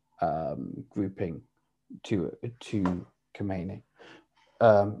grouping to Khomeini.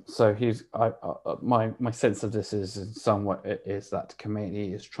 So my sense of this is in some way is that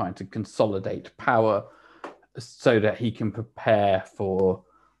Khomeini is trying to consolidate power so that he can prepare for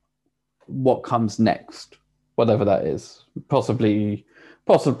what comes next, whatever that is. Possibly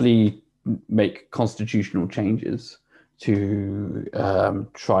make constitutional changes to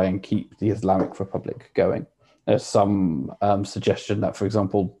try and keep the Islamic Republic going. There's some suggestion that, for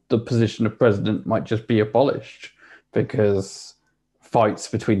example, the position of president might just be abolished because fights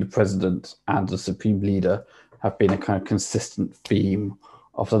between the president and the supreme leader have been a kind of consistent theme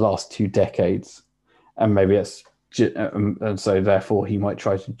of the last 2 decades. And maybe and so therefore he might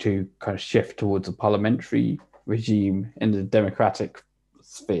try to kind of shift towards a parliamentary regime in the democratic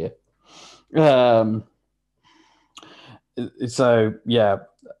sphere. So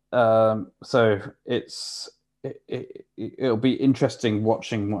it'll be interesting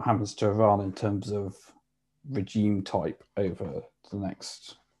watching what happens to Iran in terms of regime type over the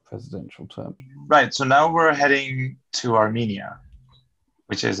next presidential term. Right. So now we're heading to Armenia,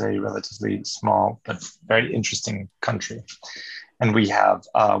 which is a relatively small but very interesting country. And we have,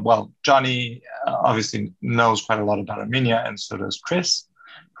 Johnny obviously knows quite a lot about Armenia, and so does Chris,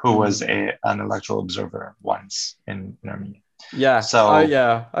 who was an electoral observer once in Armenia. Yeah. So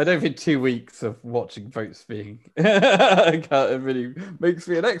yeah. I don't think 2 weeks of watching votes being it really makes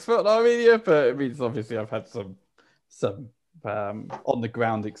me an expert on Armenia, but it means obviously I've had some on the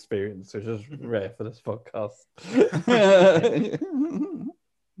ground experience, which is rare for this podcast.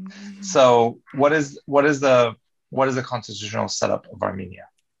 so what is the constitutional setup of Armenia?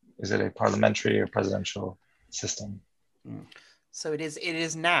 Is it a parliamentary or presidential system? So it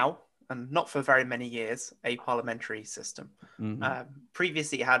is now, and not for very many years, a parliamentary system. Mm-hmm.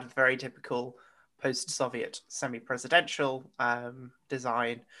 Previously, it had a very typical post-Soviet semi-presidential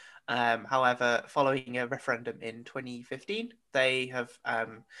design. However, following a referendum in 2015, they have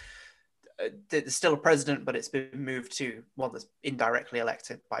there's still a president, but it's been moved to one that's indirectly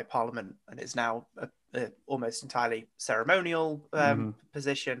elected by parliament, and is now a almost entirely ceremonial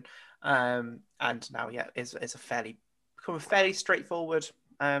position. And now, is become a fairly straightforward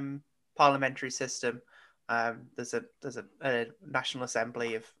parliamentary system. There's a National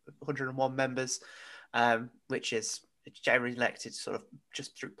Assembly of 101 members, which is generally elected sort of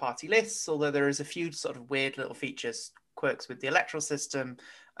just through party lists, although there is a few sort of weird little quirks with the electoral system,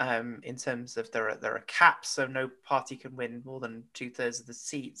 in terms of there are caps, so no party can win more than 2/3 of the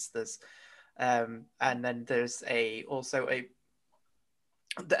seats. There's and then there's also a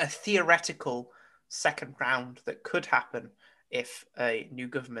theoretical second round that could happen if a new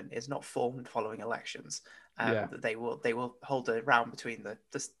government is not formed following elections. They will hold a round between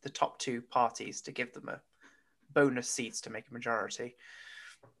the top two parties to give them a bonus seats to make a majority.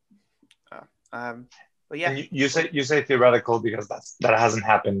 But yeah, and you say theoretical because that hasn't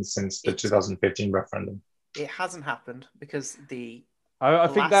happened since the 2015 referendum. It hasn't happened because I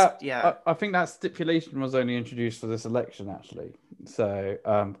think that stipulation was only introduced for this election, actually. So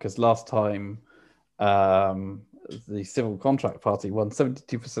because last time the Civil Contract Party won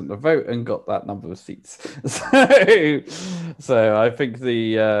 72% of the vote and got that number of seats. So I think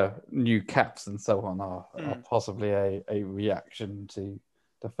the new caps and so on are possibly a reaction to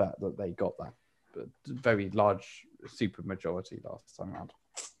the fact that they got that very large super majority last time around.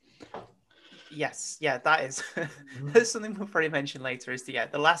 Yes, that is that's something we'll probably mention later. Is the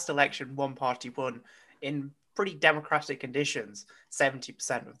last election, one party won in pretty democratic conditions,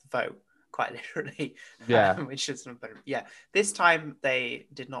 70% of the vote, quite literally. Which is this time they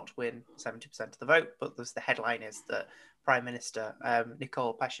did not win 70% of the vote, but the headline is that Prime Minister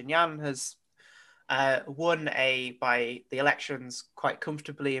Nikol Pashinyan has won by the elections quite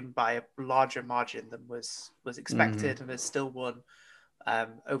comfortably and by a larger margin than was expected, and has still won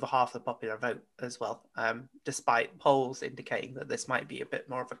over half the popular vote as well, despite polls indicating that this might be a bit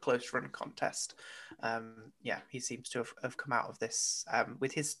more of a close run contest. He seems to have come out of this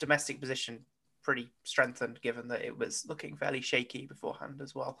with his domestic position pretty strengthened, given that it was looking fairly shaky beforehand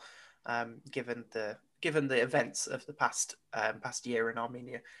as well, given the events of the past year in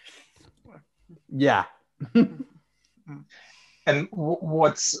Armenia. Yeah. And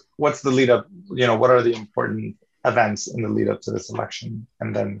what's the lead up? What are the important events in the lead up to this election,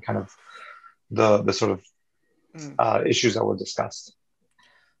 and then kind of the sort of issues that were discussed?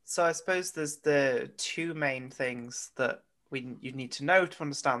 So I suppose there's the two main things that you need to know to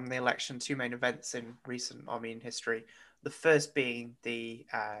understand the election. Two main events in recent Armenian history. The first being the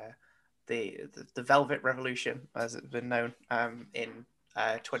Velvet Revolution, as it's been known, in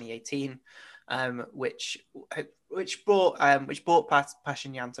 2018, which brought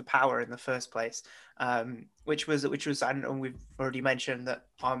Pashinyan to power in the first place, which was, and we've already mentioned that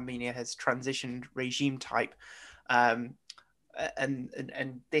Armenia has transitioned regime type, and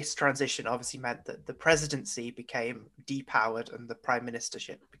this transition obviously meant that the presidency became depowered and the prime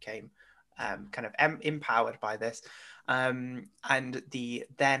ministership became kind of empowered by this. And the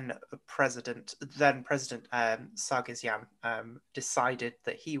then President Sargsyan decided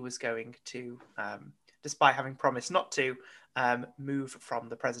that he was going to, despite having promised not to, move from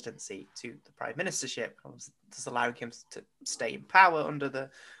the presidency to the prime ministership, thus allowing him to stay in power under the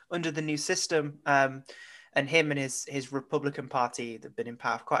new system. And him and his Republican Party that have been in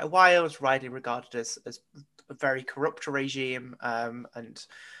power for quite a while is widely regarded as a very corrupt regime, and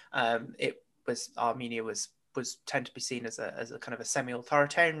Armenia was tend to be seen as a kind of a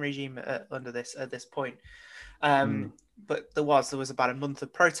semi-authoritarian regime under this at this point. But there was about a month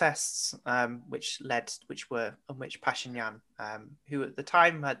of protests, which Pashinyan, who at the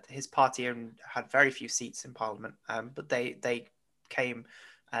time his party had very few seats in parliament, but they came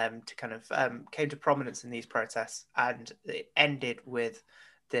to prominence in these protests, and it ended with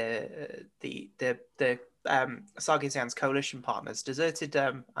the Sargsyan's coalition partners deserted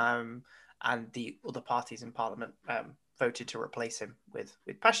them, and the other parties in parliament voted to replace him with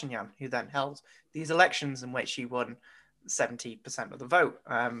Pashinyan, who then held these elections in which he won 70% of the vote,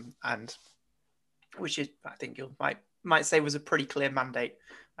 and which is, I think you might say, was a pretty clear mandate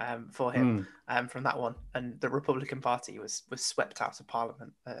for him from that one. And the Republican Party was swept out of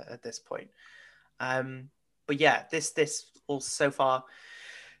Parliament at this point. But yeah, this all so far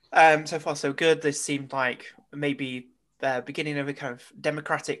so good. This seemed like maybe the beginning of a kind of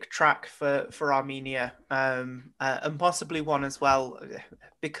democratic track for Armenia, and possibly one as well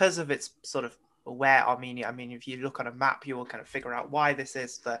because of its sort of where Armenia. I mean, if you look on a map, you will kind of figure out why this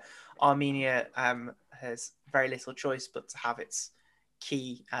is. That Armenia has very little choice but to have its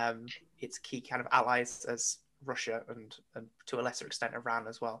key kind of allies as Russia and to a lesser extent Iran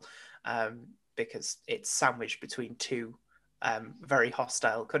as well, because it's sandwiched between two very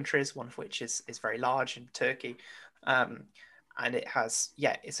hostile countries, one of which is very large in Turkey, and it has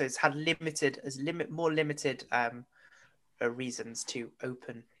so it's had more limited reasons to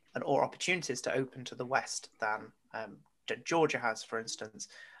open or opportunities to open to the West than Georgia has, for instance.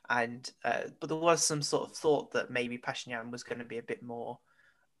 And but there was some sort of thought that maybe Pashinyan was going to be a bit more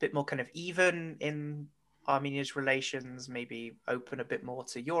kind of even in Armenia's relations, maybe open a bit more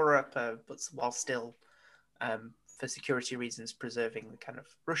to Europe, but while still for security reasons preserving the kind of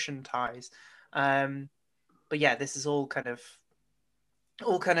Russian ties. But yeah, this is all kind of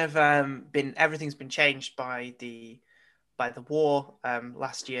been, everything's been changed by the war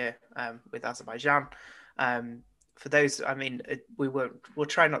last year with Azerbaijan. For those, I mean, we'll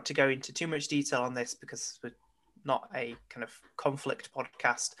try not to go into too much detail on this because we're not a kind of conflict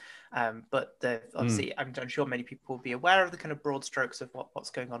podcast, but obviously I'm sure many people will be aware of the kind of broad strokes of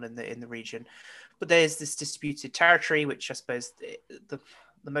what's going on in the region. But there's this disputed territory, which I suppose the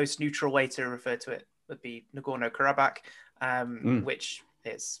most neutral way to refer to it would be Nagorno-Karabakh, which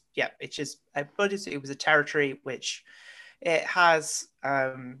is it was a territory which it has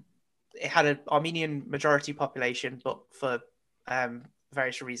it had an Armenian majority population, but for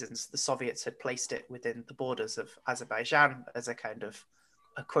various reasons, the Soviets had placed it within the borders of Azerbaijan as a kind of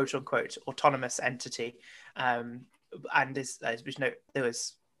a quote unquote autonomous entity, and as we know, there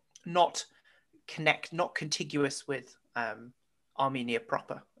was not contiguous with Armenia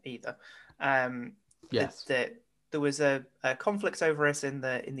proper either. Yes. There was a conflict over it in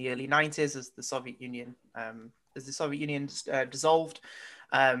the early 90s as the Soviet Union dissolved,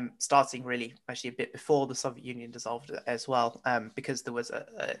 starting really actually a bit before the Soviet Union dissolved as well, because there was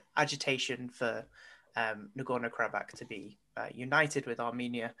a agitation for Nagorno-Karabakh to be united with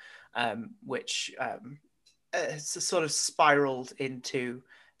Armenia, which sort of spiraled into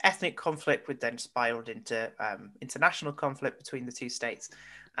ethnic conflict, which then spiraled into international conflict between the two states,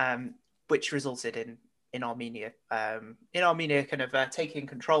 which resulted in Armenia kind of taking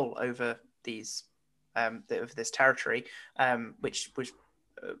control over these of this territory, which was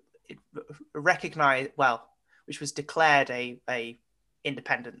recognized, which was declared a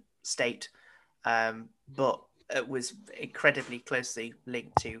independent state, but it was incredibly closely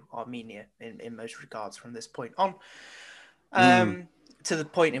linked to Armenia in most regards from this point on, to the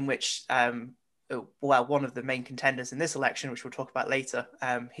point in which one of the main contenders in this election, which we'll talk about later,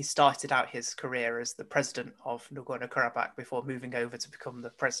 he started out his career as the president of Nagorno-Karabakh before moving over to become the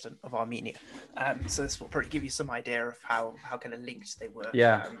president of Armenia. So this will probably give you some idea of how kind of linked they were.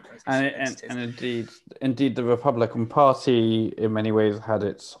 Yeah, and indeed, the Republican Party in many ways had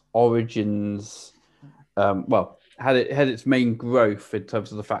its origins. Had its main growth in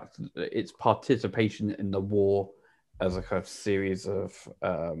terms of the fact that its participation in the war as a kind of series of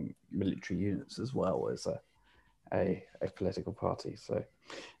military units as well as a political party. So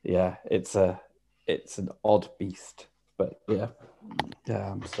yeah, it's an odd beast, but so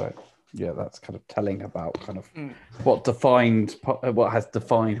yeah, that's kind of telling about kind of what has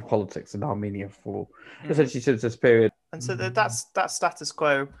defined politics in Armenia for essentially since this period. And so that status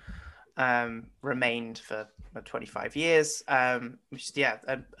quo remained for 25 years, which there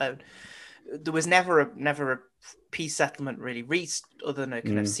was never a peace settlement really reached other than a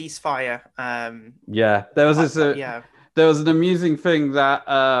kind of ceasefire. There was this. There was an amusing thing that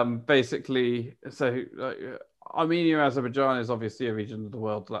basically, Armenia, Azerbaijan is obviously a region of the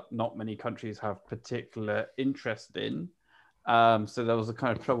world that not many countries have particular interest in. So there was a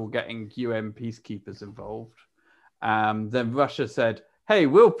kind of trouble getting UN peacekeepers involved. Then Russia said, "Hey,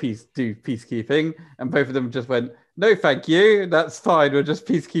 we'll do peacekeeping," and both of them just went, "No, thank you. That's fine. We'll just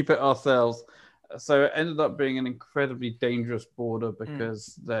peacekeep it ourselves." So it ended up being an incredibly dangerous border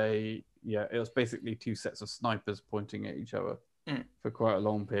because it was basically two sets of snipers pointing at each other for quite a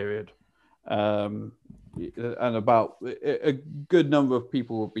long period, and about a good number of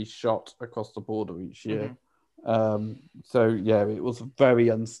people would be shot across the border each year. So yeah, it was very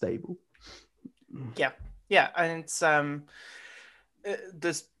unstable. Yeah. Yeah, and it's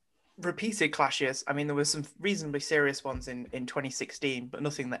there's repeated clashes. I mean, there were some reasonably serious ones in 2016, but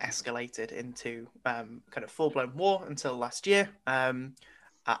nothing that escalated into kind of full-blown war until last year.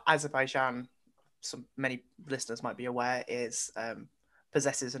 Azerbaijan, many listeners might be aware, is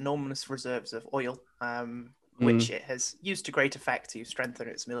possesses enormous reserves of oil, which it has used to great effect to strengthen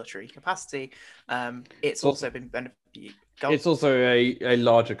its military capacity. It's also been It's also a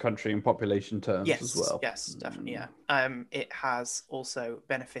larger country in population terms as well. Yes, definitely. Yeah. It has also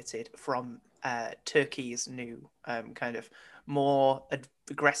benefited from Turkey's new kind of more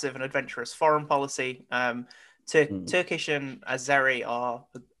aggressive and adventurous foreign policy. Turkish and Azeri are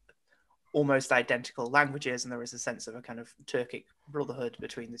almost identical languages, and there is a sense of a kind of Turkic brotherhood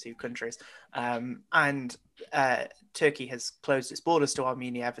between the two countries. And Turkey has closed its borders to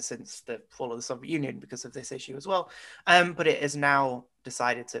Armenia ever since the fall of the Soviet Union because of this issue as well. But it has now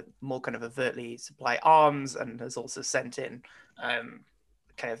decided to more kind of overtly supply arms, and has also sent in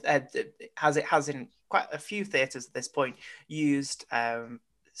has in quite a few theaters at this point used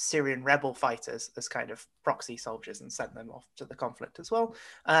Syrian rebel fighters as kind of proxy soldiers and sent them off to the conflict as well.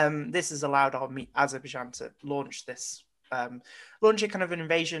 This has allowed Azerbaijan to launch a kind of an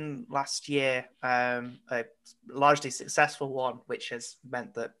invasion last year, a largely successful one, which has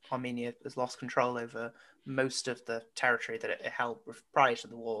meant that Armenia has lost control over most of the territory that it held prior to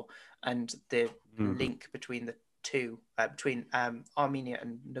the war, and the link between the two, between Armenia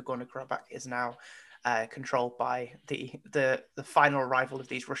and Nagorno-Karabakh, is now controlled by the final arrival of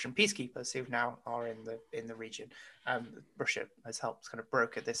these Russian peacekeepers who now are in the region. Russia has helped kind of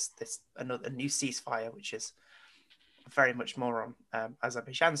broker a new ceasefire, which is very much more on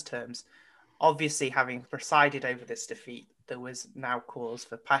Azerbaijan's terms. Obviously, having presided over this defeat, there was now cause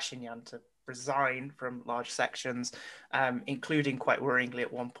for Pashinyan to resign from large sections, including, quite worryingly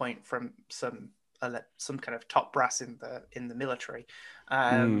at one point, from some kind of top brass in the military.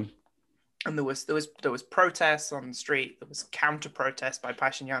 And there was protests on the street. There was counter protests by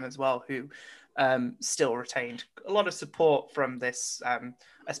Pashinyan as well, who still retained a lot of support from this,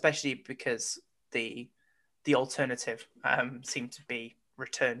 especially because the alternative seemed to be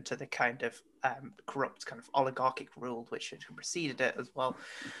returned to the kind of corrupt kind of oligarchic rule which had preceded it as well.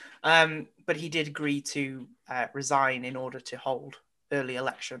 But he did agree to resign in order to hold early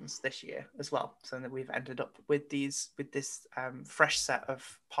elections this year as well, so that we've ended up with this fresh set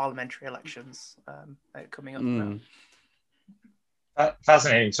of parliamentary elections coming up now.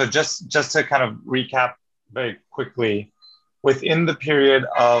 Fascinating. So just to kind of recap very quickly, within the period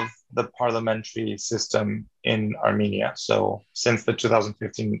of the parliamentary system in Armenia, so since the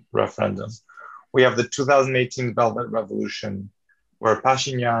 2015 referendum, we have the 2018 Velvet Revolution, where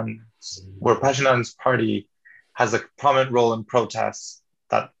Pashinyan's party has a prominent role in protests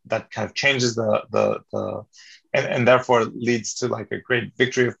that kind of changes and therefore leads to like a great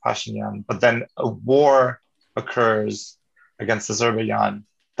victory of Pashinyan. But then a war occurs against Azerbaijan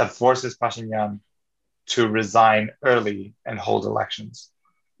that forces Pashinyan to resign early and hold elections.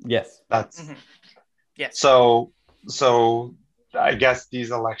 Yes. That's yes. So I guess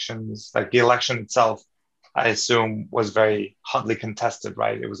these elections, like the election itself, I assume was very hotly contested,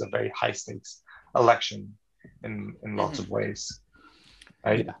 right? It was a very high stakes election in lots of ways,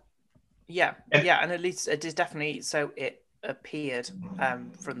 right? Yeah, and at least it is definitely so. It appeared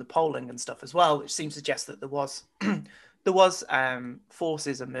from the polling and stuff as well, which seems to suggest that there was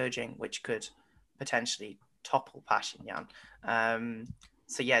forces emerging which could potentially topple Pashinyan.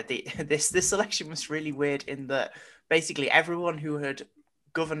 So yeah, this election was really weird in that basically everyone who had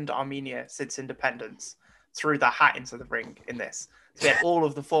governed Armenia since independence threw their hat into the ring in this. So we had all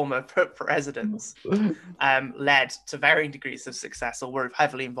of the former presidents led to varying degrees of success or were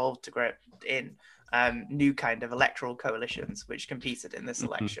heavily involved in new kind of electoral coalitions which competed in this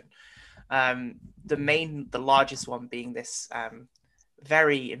election. The largest one being this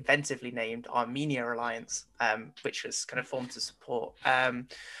very inventively named Armenia Alliance, which was kind of formed to support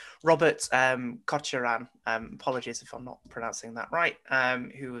Robert Kocharan, apologies if I'm not pronouncing that right,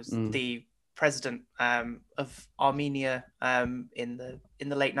 who was the president of Armenia in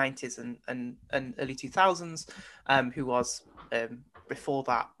the late 90s and early 2000s, who was before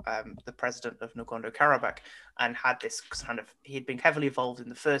that the president of Nagorno-Karabakh, and had this kind of, he'd been heavily involved in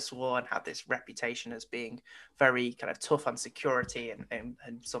the first war and had this reputation as being very kind of tough on security and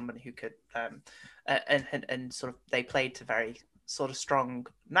someone who could and sort of, they played to very sort of strong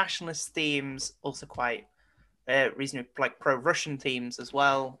nationalist themes, also quite reasonably like pro-Russian themes as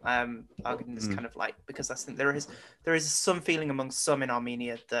well. Arguing this kind of like, because I think there is some feeling among some in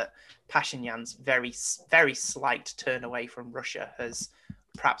Armenia that Pashinyan's very very slight turn away from Russia has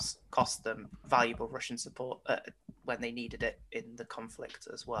perhaps cost them valuable Russian support when they needed it in the conflict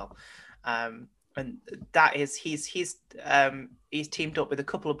as well. And that is he's teamed up with a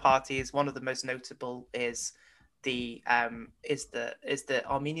couple of parties. One of the most notable is the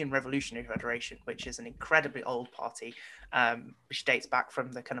Armenian Revolutionary Federation, which is an incredibly old party, which dates back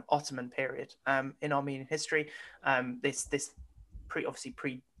from the kind of Ottoman period in Armenian history. This obviously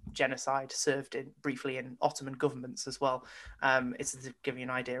pre-genocide served briefly in Ottoman governments as well. It's to give you an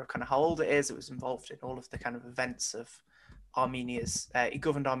idea of kind of how old it is. It was involved in all of the kind of events of Armenia's. It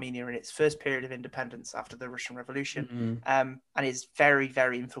governed Armenia in its first period of independence after the Russian Revolution, and is very,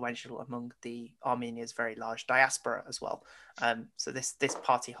 very influential among the Armenia's very large diaspora as well. So this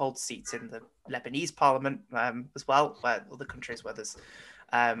party holds seats in the Lebanese parliament as well, where other countries where there's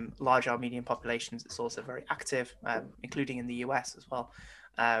large Armenian populations. It's also very active, including in the US as well,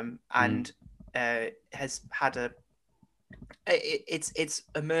 and has had it's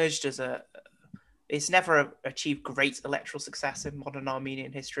emerged as it's never achieved great electoral success in modern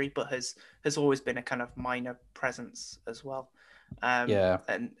Armenian history, but has always been a kind of minor presence as well.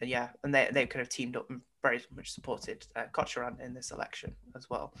 And they kind of teamed up and very much supported Kocharan in this election as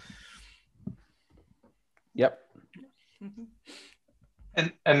well. Yep.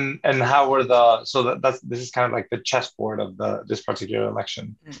 And how were this is kind of like the chessboard of this particular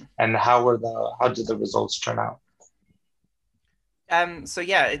election, and how did the results turn out? So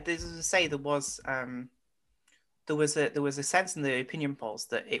yeah, as I say, there was a sense in the opinion polls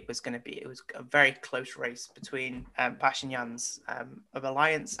that it was a very close race between Pashinyan's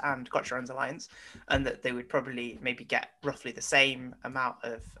alliance and Kocharan's alliance, and that they would probably maybe get roughly the same amount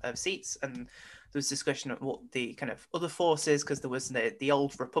of seats. And there was discussion of what the kind of other forces, because there was the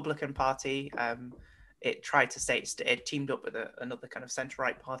old Republican Party. It teamed up with another kind of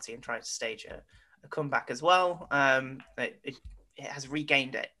centre-right party and tried to stage a comeback as well. It has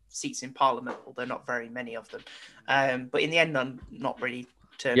regained seats in Parliament, although not very many of them. But in the end, none not really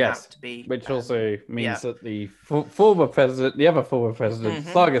turned out to be. Which also means that the former president,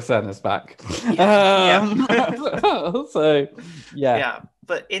 Sargsyan, is back. So, yeah.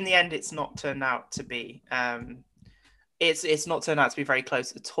 But in the end, it's not turned out to be. It's not turned out to be very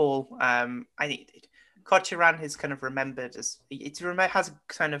close at all. I think Kocharan has kind of remembered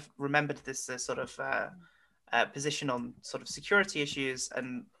this sort of position on sort of security issues,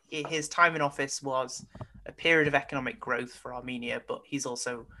 and his time in office was a period of economic growth for Armenia, but he's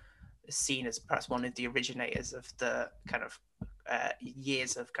also seen as perhaps one of the originators of the kind of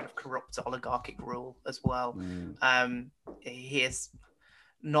years of kind of corrupt oligarchic rule as well. He is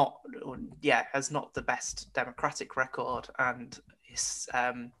has not the best democratic record, and his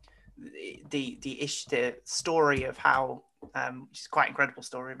the story of how which is quite an incredible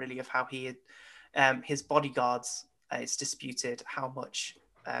story really, of how he had his bodyguards, it's disputed how much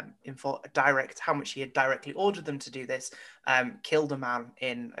how much he had directly ordered them to do this, killed a man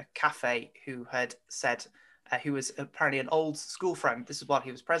in a cafe who had said, who was apparently an old school friend. This is while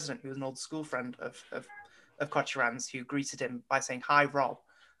he was president. He was an old school friend of Kocharan's, who greeted him by saying, "Hi, Rob,"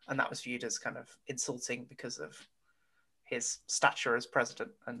 and that was viewed as kind of insulting because of his stature as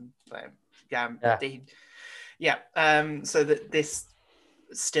president. And so that this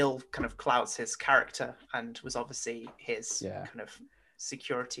still kind of clouds his character, and was obviously his kind of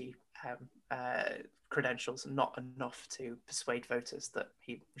security credentials not enough to persuade voters that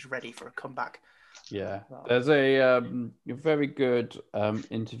he was ready for a comeback. There's a very good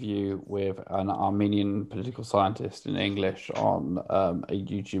interview with an Armenian political scientist in English on a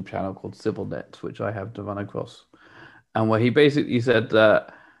YouTube channel called Sibylnet, which I have to run across, and where he basically said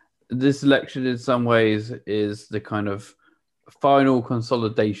that this election in some ways is the kind of final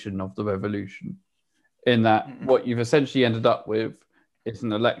consolidation of the revolution, in that what you've essentially ended up with is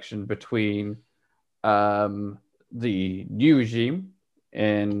an election between the new regime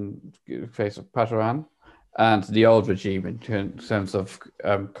in the case of Pashinyan and the old regime in terms of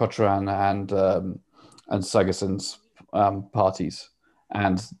Kocharan and Sargsyan's parties,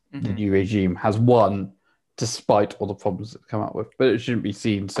 and the new regime has won despite all the problems it's come up with. But it shouldn't be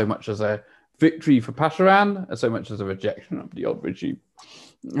seen so much as a victory for Pashinyan as so much as a rejection of the old regime,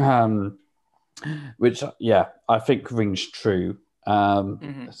 which I think rings true. So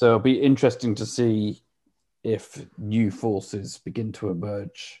it'll be interesting to see if new forces begin to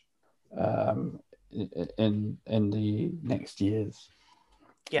emerge in the next years.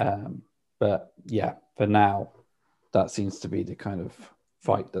 But for now, that seems to be the kind of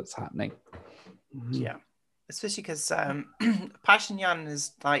fight that's happening. Especially because Pashinyan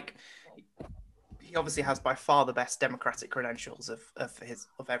is like, he obviously has by far the best democratic credentials of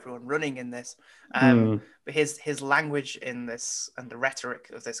everyone running in this. But his language in this and the rhetoric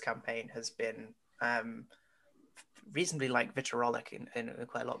of this campaign has been reasonably like vitriolic in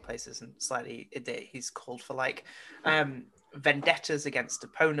quite a lot of places, and slightly he's called for like vendettas against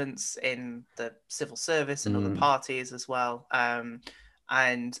opponents in the civil service and other parties as well,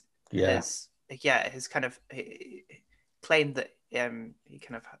 and has kind of claimed that he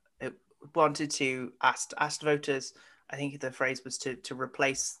kind of wanted to ask voters. I think the phrase was to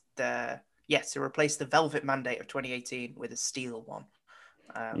replace the velvet mandate of 2018 with a steel one.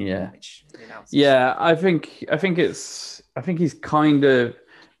 Which he announced. I think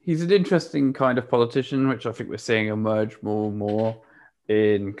he's an interesting kind of politician, which I think we're seeing emerge more and more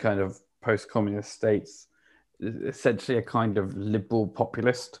in kind of post-communist states. Essentially a kind of liberal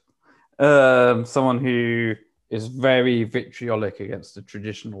populist, someone who is very vitriolic against the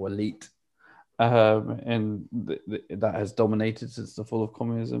traditional elite, and that has dominated since the fall of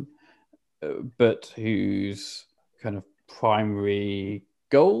communism, but whose kind of primary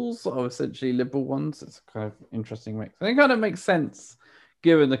goals are essentially liberal ones. It's a kind of interesting mix. And it kind of makes sense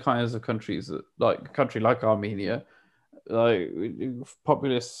given the kinds of countries that, like a country like Armenia, like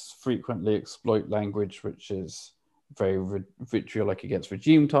populists frequently exploit language which is very vitriolic against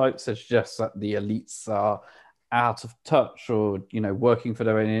regime types, suggests that the elites are out of touch or, working for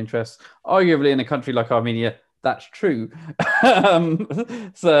their own interests. Arguably in a country like Armenia, that's true.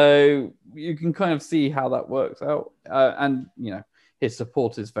 So you can kind of see how that works out. And, his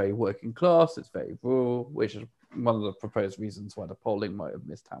support is very working class, it's very rural, which is one of the proposed reasons why the polling might have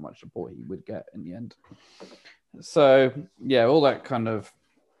missed how much support he would get in the end. So, all that kind of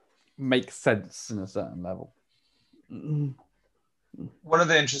makes sense in a certain level. One of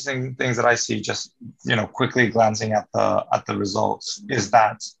the interesting things that I see, just quickly glancing at the results, is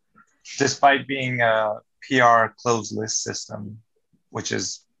that despite being a PR closed list system, which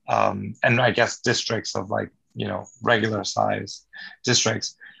is and I guess districts of regular size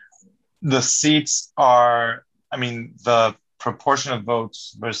districts, the seats are, the proportion of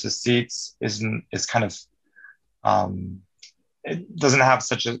votes versus seats is kind of it doesn't have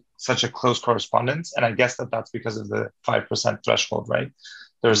such a close correspondence, and I guess that's because of the 5% threshold, right?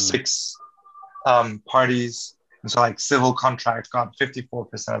 There's 6 parties, and so civil contract got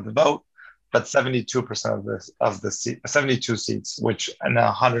 54% of the vote, but 72% of the 72 seats, which in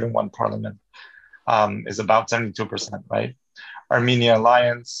 101 parliament is about 72%, right? Armenia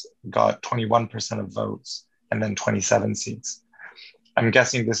Alliance got 21% of votes and then 27 seats. I'm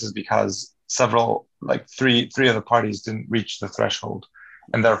guessing this is because several, three of the parties didn't reach the threshold,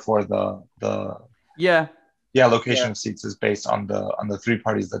 and therefore the allocation of seats is based on the 3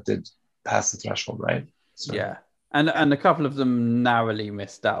 parties that did pass the threshold, right? So, and a couple of them narrowly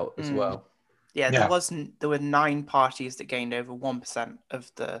missed out as well. There were 9 parties that gained over 1%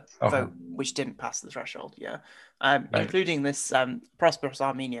 of the vote, which didn't pass the threshold. Including this Prosperous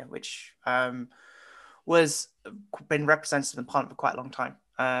Armenia, which was been represented in Parliament for quite a long time.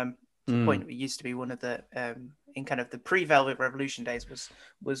 To the point, it used to be one of the in kind of the pre-Velvet Revolution days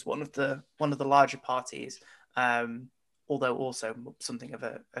was one of the larger parties, although also something of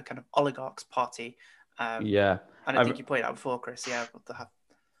a kind of oligarchs party. And I think you pointed out before, Chris.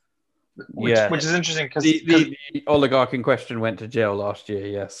 Which is interesting because the oligarch in question went to jail last year.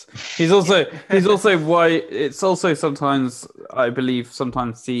 Yes, he's also why it's also sometimes, I believe,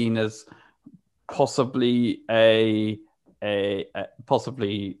 seen as possibly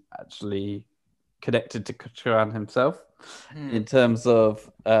possibly actually connected to Kucheran himself, in terms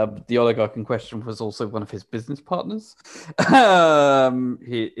of the oligarch in question was also one of his business partners.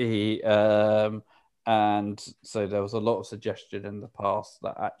 And so there was a lot of suggestion in the past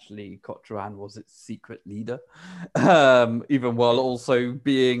that actually Kucheran was its secret leader, even while also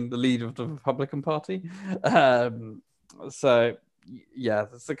being the leader of the Republican Party. So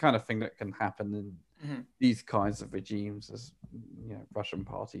that's the kind of thing that can happen in these kinds of regimes, as Russian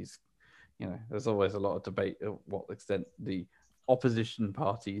parties. There's always a lot of debate of what extent the opposition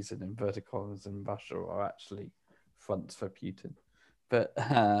parties in inverted commas in Russia are actually fronts for Putin. But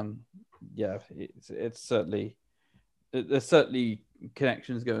it's certainly, there's certainly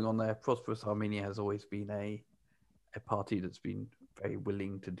connections going on there. Prosperous Armenia has always been a party that's been very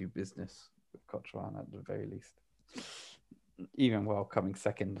willing to do business with Kucheran at the very least, even while coming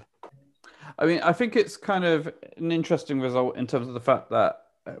second. I think it's kind of an interesting result in terms of the fact that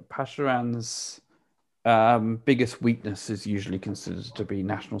Pasharan's biggest weakness is usually considered to be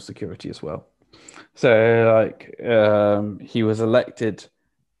national security as well. So, he was elected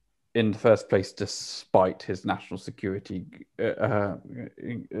in the first place despite his national security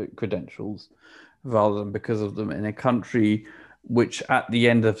credentials, rather than because of them in a country which, at the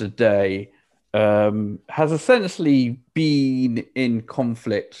end of the day, has essentially been in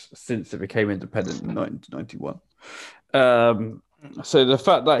conflict since it became independent in 1991. So the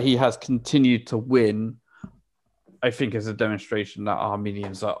fact that he has continued to win, I think, is a demonstration that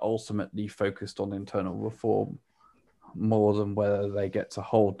Armenians are ultimately focused on internal reform more than whether they get to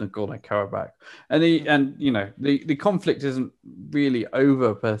hold Nagorno-Karabakh. And the conflict isn't really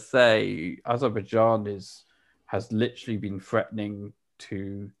over per se. Azerbaijan has literally been threatening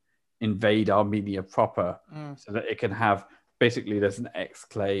to invade Armenia proper, so that it can have, basically, there's an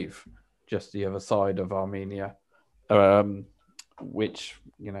exclave just the other side of Armenia, which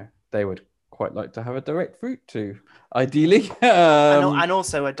they would quite like to have a direct route to, ideally. And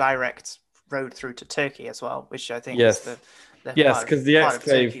also a direct road through to Turkey as well, which I think is the because the exclave, part of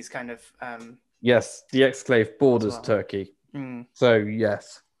Turkey's kind of yes, the exclave borders Turkey. So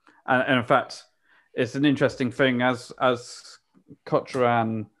yes, and in fact, it's an interesting thing as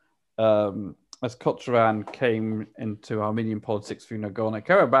Kocharan came into Armenian politics through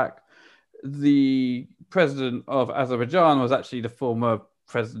Nagorno-Karabakh. The president of Azerbaijan was actually the former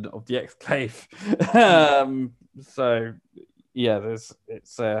president of the exclave. So yeah,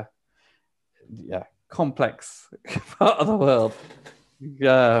 it's a complex part of the world.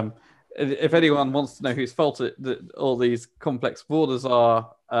 If anyone wants to know whose fault all these complex borders are,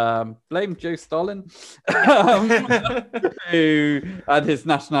 blame Joe Stalin who and his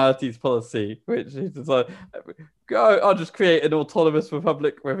nationalities policy, which is like, I'll just create an autonomous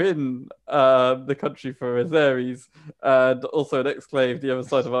republic within the country for Azeris, and also an exclave the other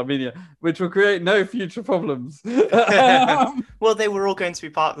side of Armenia, which will create no future problems. Well, they were all going to be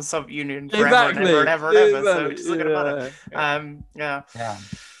part of the Soviet Union forever and ever and ever and ever, so it just doesn't matter.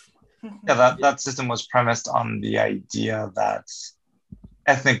 That system was premised on the idea that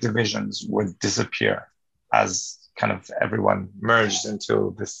ethnic divisions would disappear as kind of everyone merged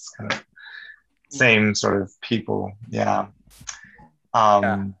into this kind of same sort of people. I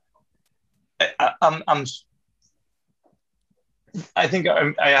think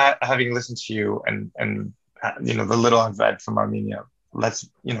having listened to you and the little I've read from Armenia, kind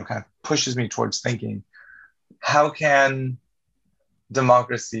of pushes me towards thinking, how can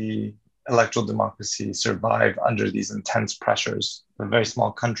electoral democracy survive under these intense pressures? A very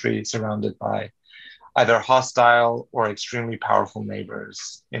small country surrounded by either hostile or extremely powerful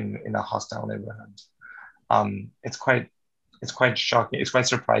neighbors in a hostile neighborhood. It's quite shocking. It's quite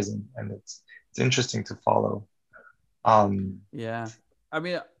surprising, and it's interesting to follow. I mean,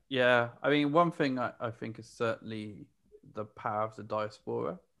 one thing I think is certainly the power of the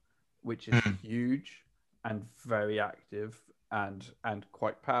diaspora, which is huge and very active and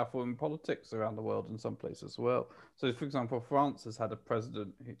quite powerful in politics around the world in some places as well. So, for example, France has had a prime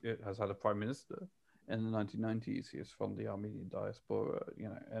minister in the 1990s. He was from the Armenian diaspora,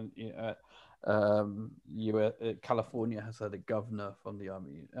 California has had a governor from the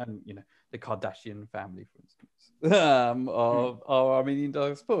Armenian, and the Kardashian family, for instance, of Armenian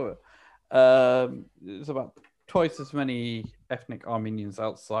diaspora. It's about twice as many ethnic Armenians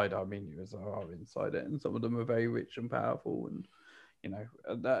outside Armenia as there are inside it, and some of them are very rich and powerful. And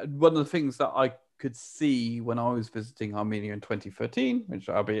one of the things that I could see when I was visiting Armenia in 2013, which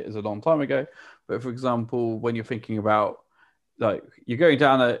albeit is a long time ago, but for example, when you're thinking about, like, you're going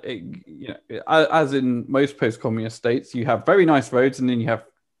down as in most post-communist states, you have very nice roads and then you have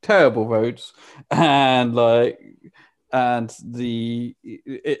terrible roads, and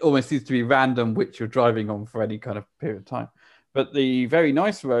it almost seems to be random which you're driving on for any kind of period of time. But the very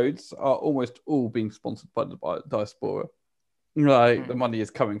nice roads are almost all being sponsored by the diaspora. Like, the money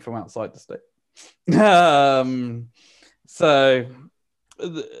is coming from outside the state. So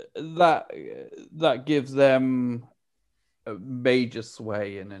that gives them a major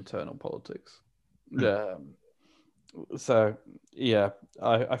sway in internal politics. So yeah,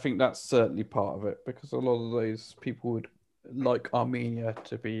 I think that's certainly part of it, because a lot of those people would like Armenia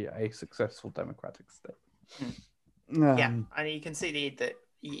to be a successful democratic state. And you can see that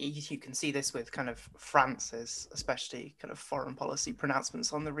you can see this with kind of France's, especially kind of foreign policy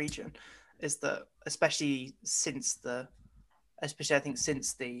pronouncements on the region, is that especially I think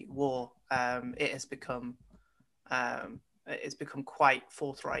since the war, it has become quite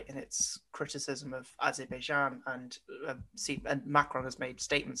forthright in its criticism of Azerbaijan, and Macron has made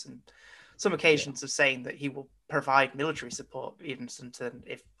statements on some occasions of saying that he will provide military support even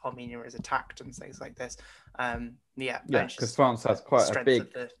if Armenia is attacked and things like this. Because France has quite a big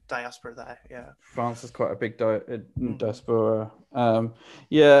of the diaspora there. Yeah, France has quite a big diaspora.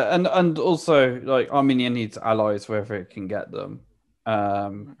 And also, like, Armenia needs allies wherever it can get them.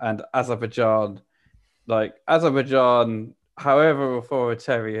 And Azerbaijan Like Azerbaijan, however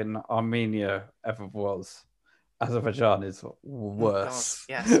authoritarian Armenia ever was, Azerbaijan is worse.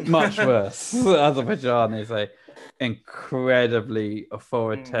 God, yes. Much worse. Azerbaijan is a incredibly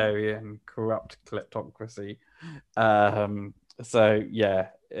authoritarian, corrupt kleptocracy. So yeah,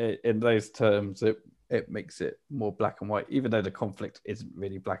 in those terms, it makes it more black and white, even though the conflict isn't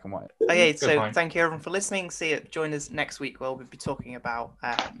really black and white. Okay, so thank you everyone for listening. Join us next week where we'll be talking about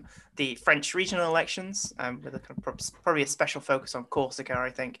the French regional elections, with a kind of probably a special focus on Corsica, I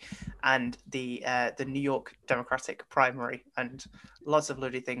think, and the New York Democratic primary, and lots of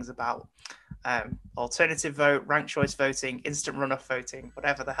loody things about alternative vote, ranked choice voting, instant runoff voting,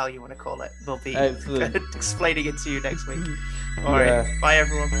 whatever the hell you want to call it. We'll be explaining it to you next week. All right, bye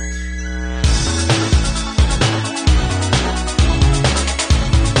everyone.